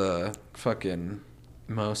 The fucking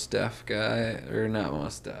Mos Def guy, or not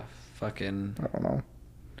Mos Def, fucking I don't know.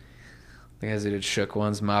 the guys who did Shook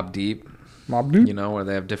Ones, Mob Deep. Mob Deep. You know, where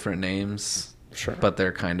they have different names, Sure. but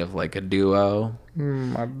they're kind of like a duo.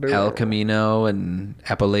 Mob Deep. El Camino and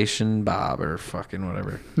Appalachian Bob, or fucking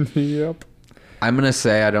whatever. Yep. I'm gonna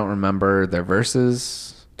say I don't remember their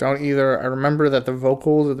verses. Don't either. I remember that the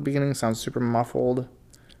vocals at the beginning sound super muffled.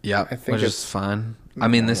 Yeah, I think which it's- is fine. I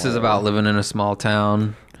mean, this is about living in a small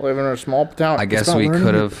town. Living in a small town. I It's guess about we learning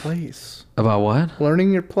could your have- place. About what?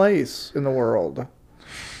 Learning your place in the world.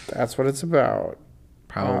 That's what it's about.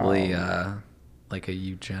 Probably like a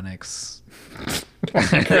eugenics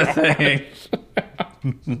thing.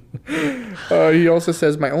 He also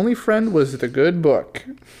says, "My only friend was the good book."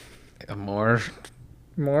 A more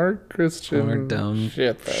More Christian dumb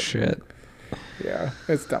shit. shit. Yeah,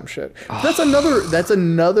 it's dumb shit. That's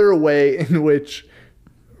another way in which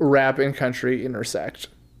rap and country intersect.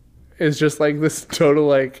 It's just like this total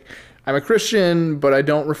like, I'm a Christian, but I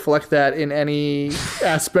don't reflect that in any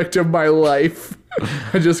aspect of my life.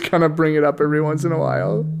 I just kind of bring it up every once in a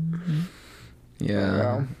while. Yeah.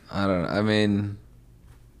 Wow. I don't know. I mean,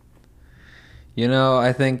 you know,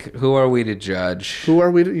 I think who are we to judge? Who are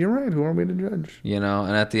we to, you're right, who are we to judge? You know,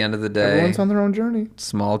 and at the end of the day, Everyone's on their own journey.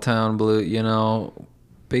 small town blue, you know,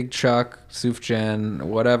 Big Chuck, Sufjan,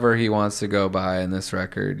 whatever he wants to go by in this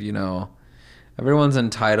record, you know, everyone's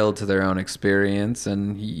entitled to their own experience,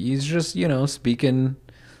 and he's just, you know, speaking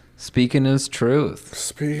his truth.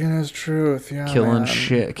 Speaking his truth, yeah. Killing man.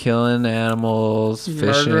 shit, killing animals, fishing,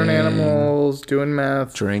 Murdering animals, doing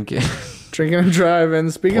meth, drinking, drinking and driving,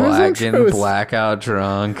 speaking his own truth. blackout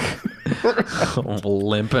drunk,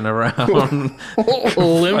 limping around, Limping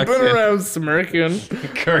Fucking- around, smirking.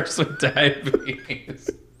 cursed with diabetes.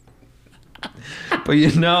 But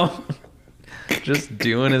you know, just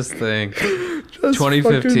doing his thing. Just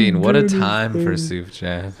 2015, fucking what a doing his time for thing.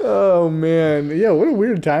 Sufjan. Oh man, yeah, what a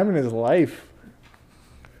weird time in his life.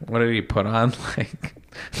 What did he put on? Like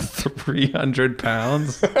 300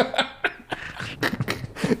 pounds?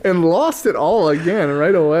 And lost it all again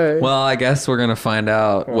right away. Well, I guess we're going to find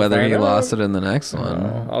out We'll whether find he out. lost it in the next one.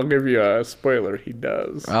 I'll give you a spoiler. He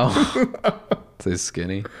does. Oh, he's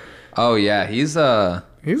skinny. Oh, yeah, he's a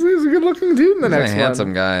He's a good-looking dude in the next handsome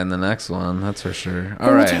one. guy in the next one, that's for sure. But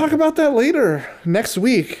All right. We'll talk about that later next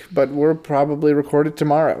week, but we'll probably record it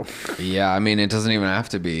tomorrow. Yeah, I mean, it doesn't even have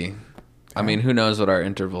to be. I mean, who knows what our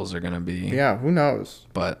intervals are going to be. Yeah, who knows?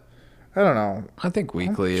 But I don't know. I think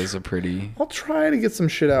weekly is a pretty... I'll try to get some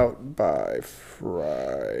shit out by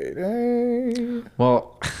Friday.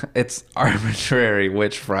 Well, it's arbitrary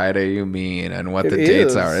which Friday you mean and what It the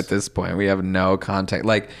dates is. are at this point. We have no context.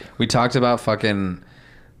 Like, we talked about fucking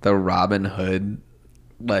the Robin Hood.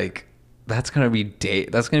 Like, that's going to be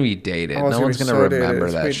dated. Oh, it's No one's be going to so dated. remember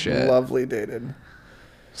It's that gonna be shit. Lovely dated.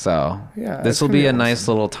 So, Yeah, this it's will gonna be be a nice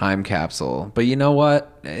awesome. little time capsule. But you know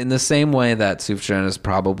what? In the same way that Sufjan is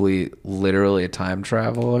probably literally a time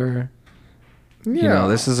traveler, Yeah. you know,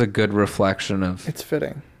 this is a good reflection of It's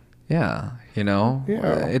fitting. Yeah, you know,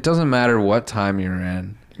 Yeah. it doesn't matter what time you're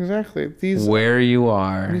in, Exactly. These where you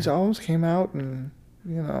are. albums came out and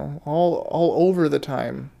all over the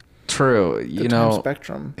time. True, The you time know,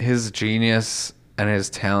 spectrum. his genius and his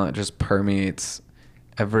talent just permeates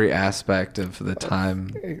every aspect of the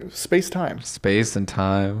time, Space time. space and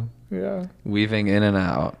time, Yeah. weaving in and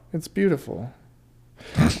out. It's beautiful.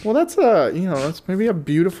 Well, that's that's maybe a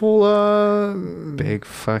beautiful Big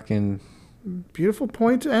fucking beautiful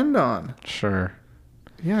point to end on. sure.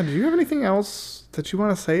 Yeah, do you have anything else that you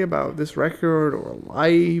want to say about this record or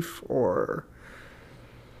life or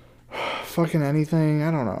fucking anything? I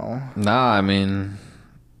don't know. Nah, I mean,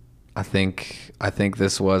 I think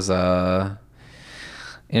this was a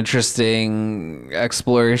interesting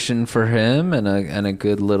exploration for him and a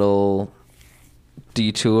good little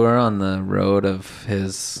detour on the road of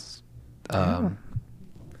his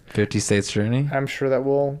 50 States journey. I'm sure that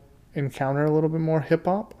we'll encounter a little bit more hip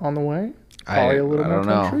hop on the way. I Probably a little more don't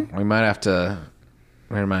know. country. We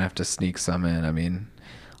might have to sneak some in. I mean,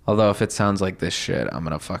 although if it sounds like this shit, I'm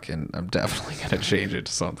definitely gonna change it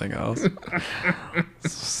to something else.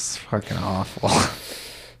 It's fucking awful.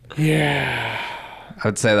 Yeah. I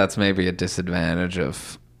would say that's maybe a disadvantage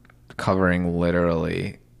of covering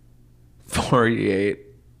literally 48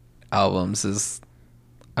 albums is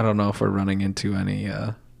I don't know if we're running into any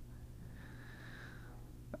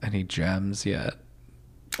gems yet.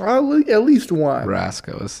 At least one.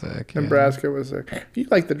 Nebraska was sick. Yeah. Nebraska was sick. You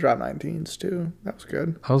like the Drop 19s too. That was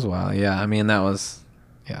good. That was wild. Yeah, I mean that was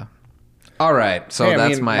yeah. All right, so Hey, I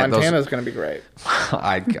that's mean, my Montana's going to be great.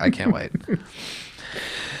 I can't wait.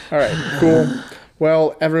 All right, cool.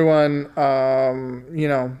 Well, everyone,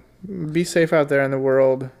 be safe out there in the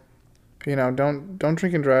world. Don't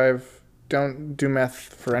drink and drive. Don't do meth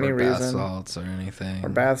for any or reason. bath salts or anything. Or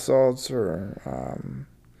bath salts or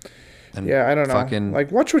And I don't know. fucking-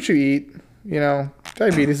 Like watch what you eat.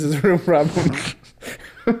 Diabetes is a real problem.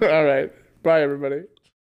 All right. Bye everybody.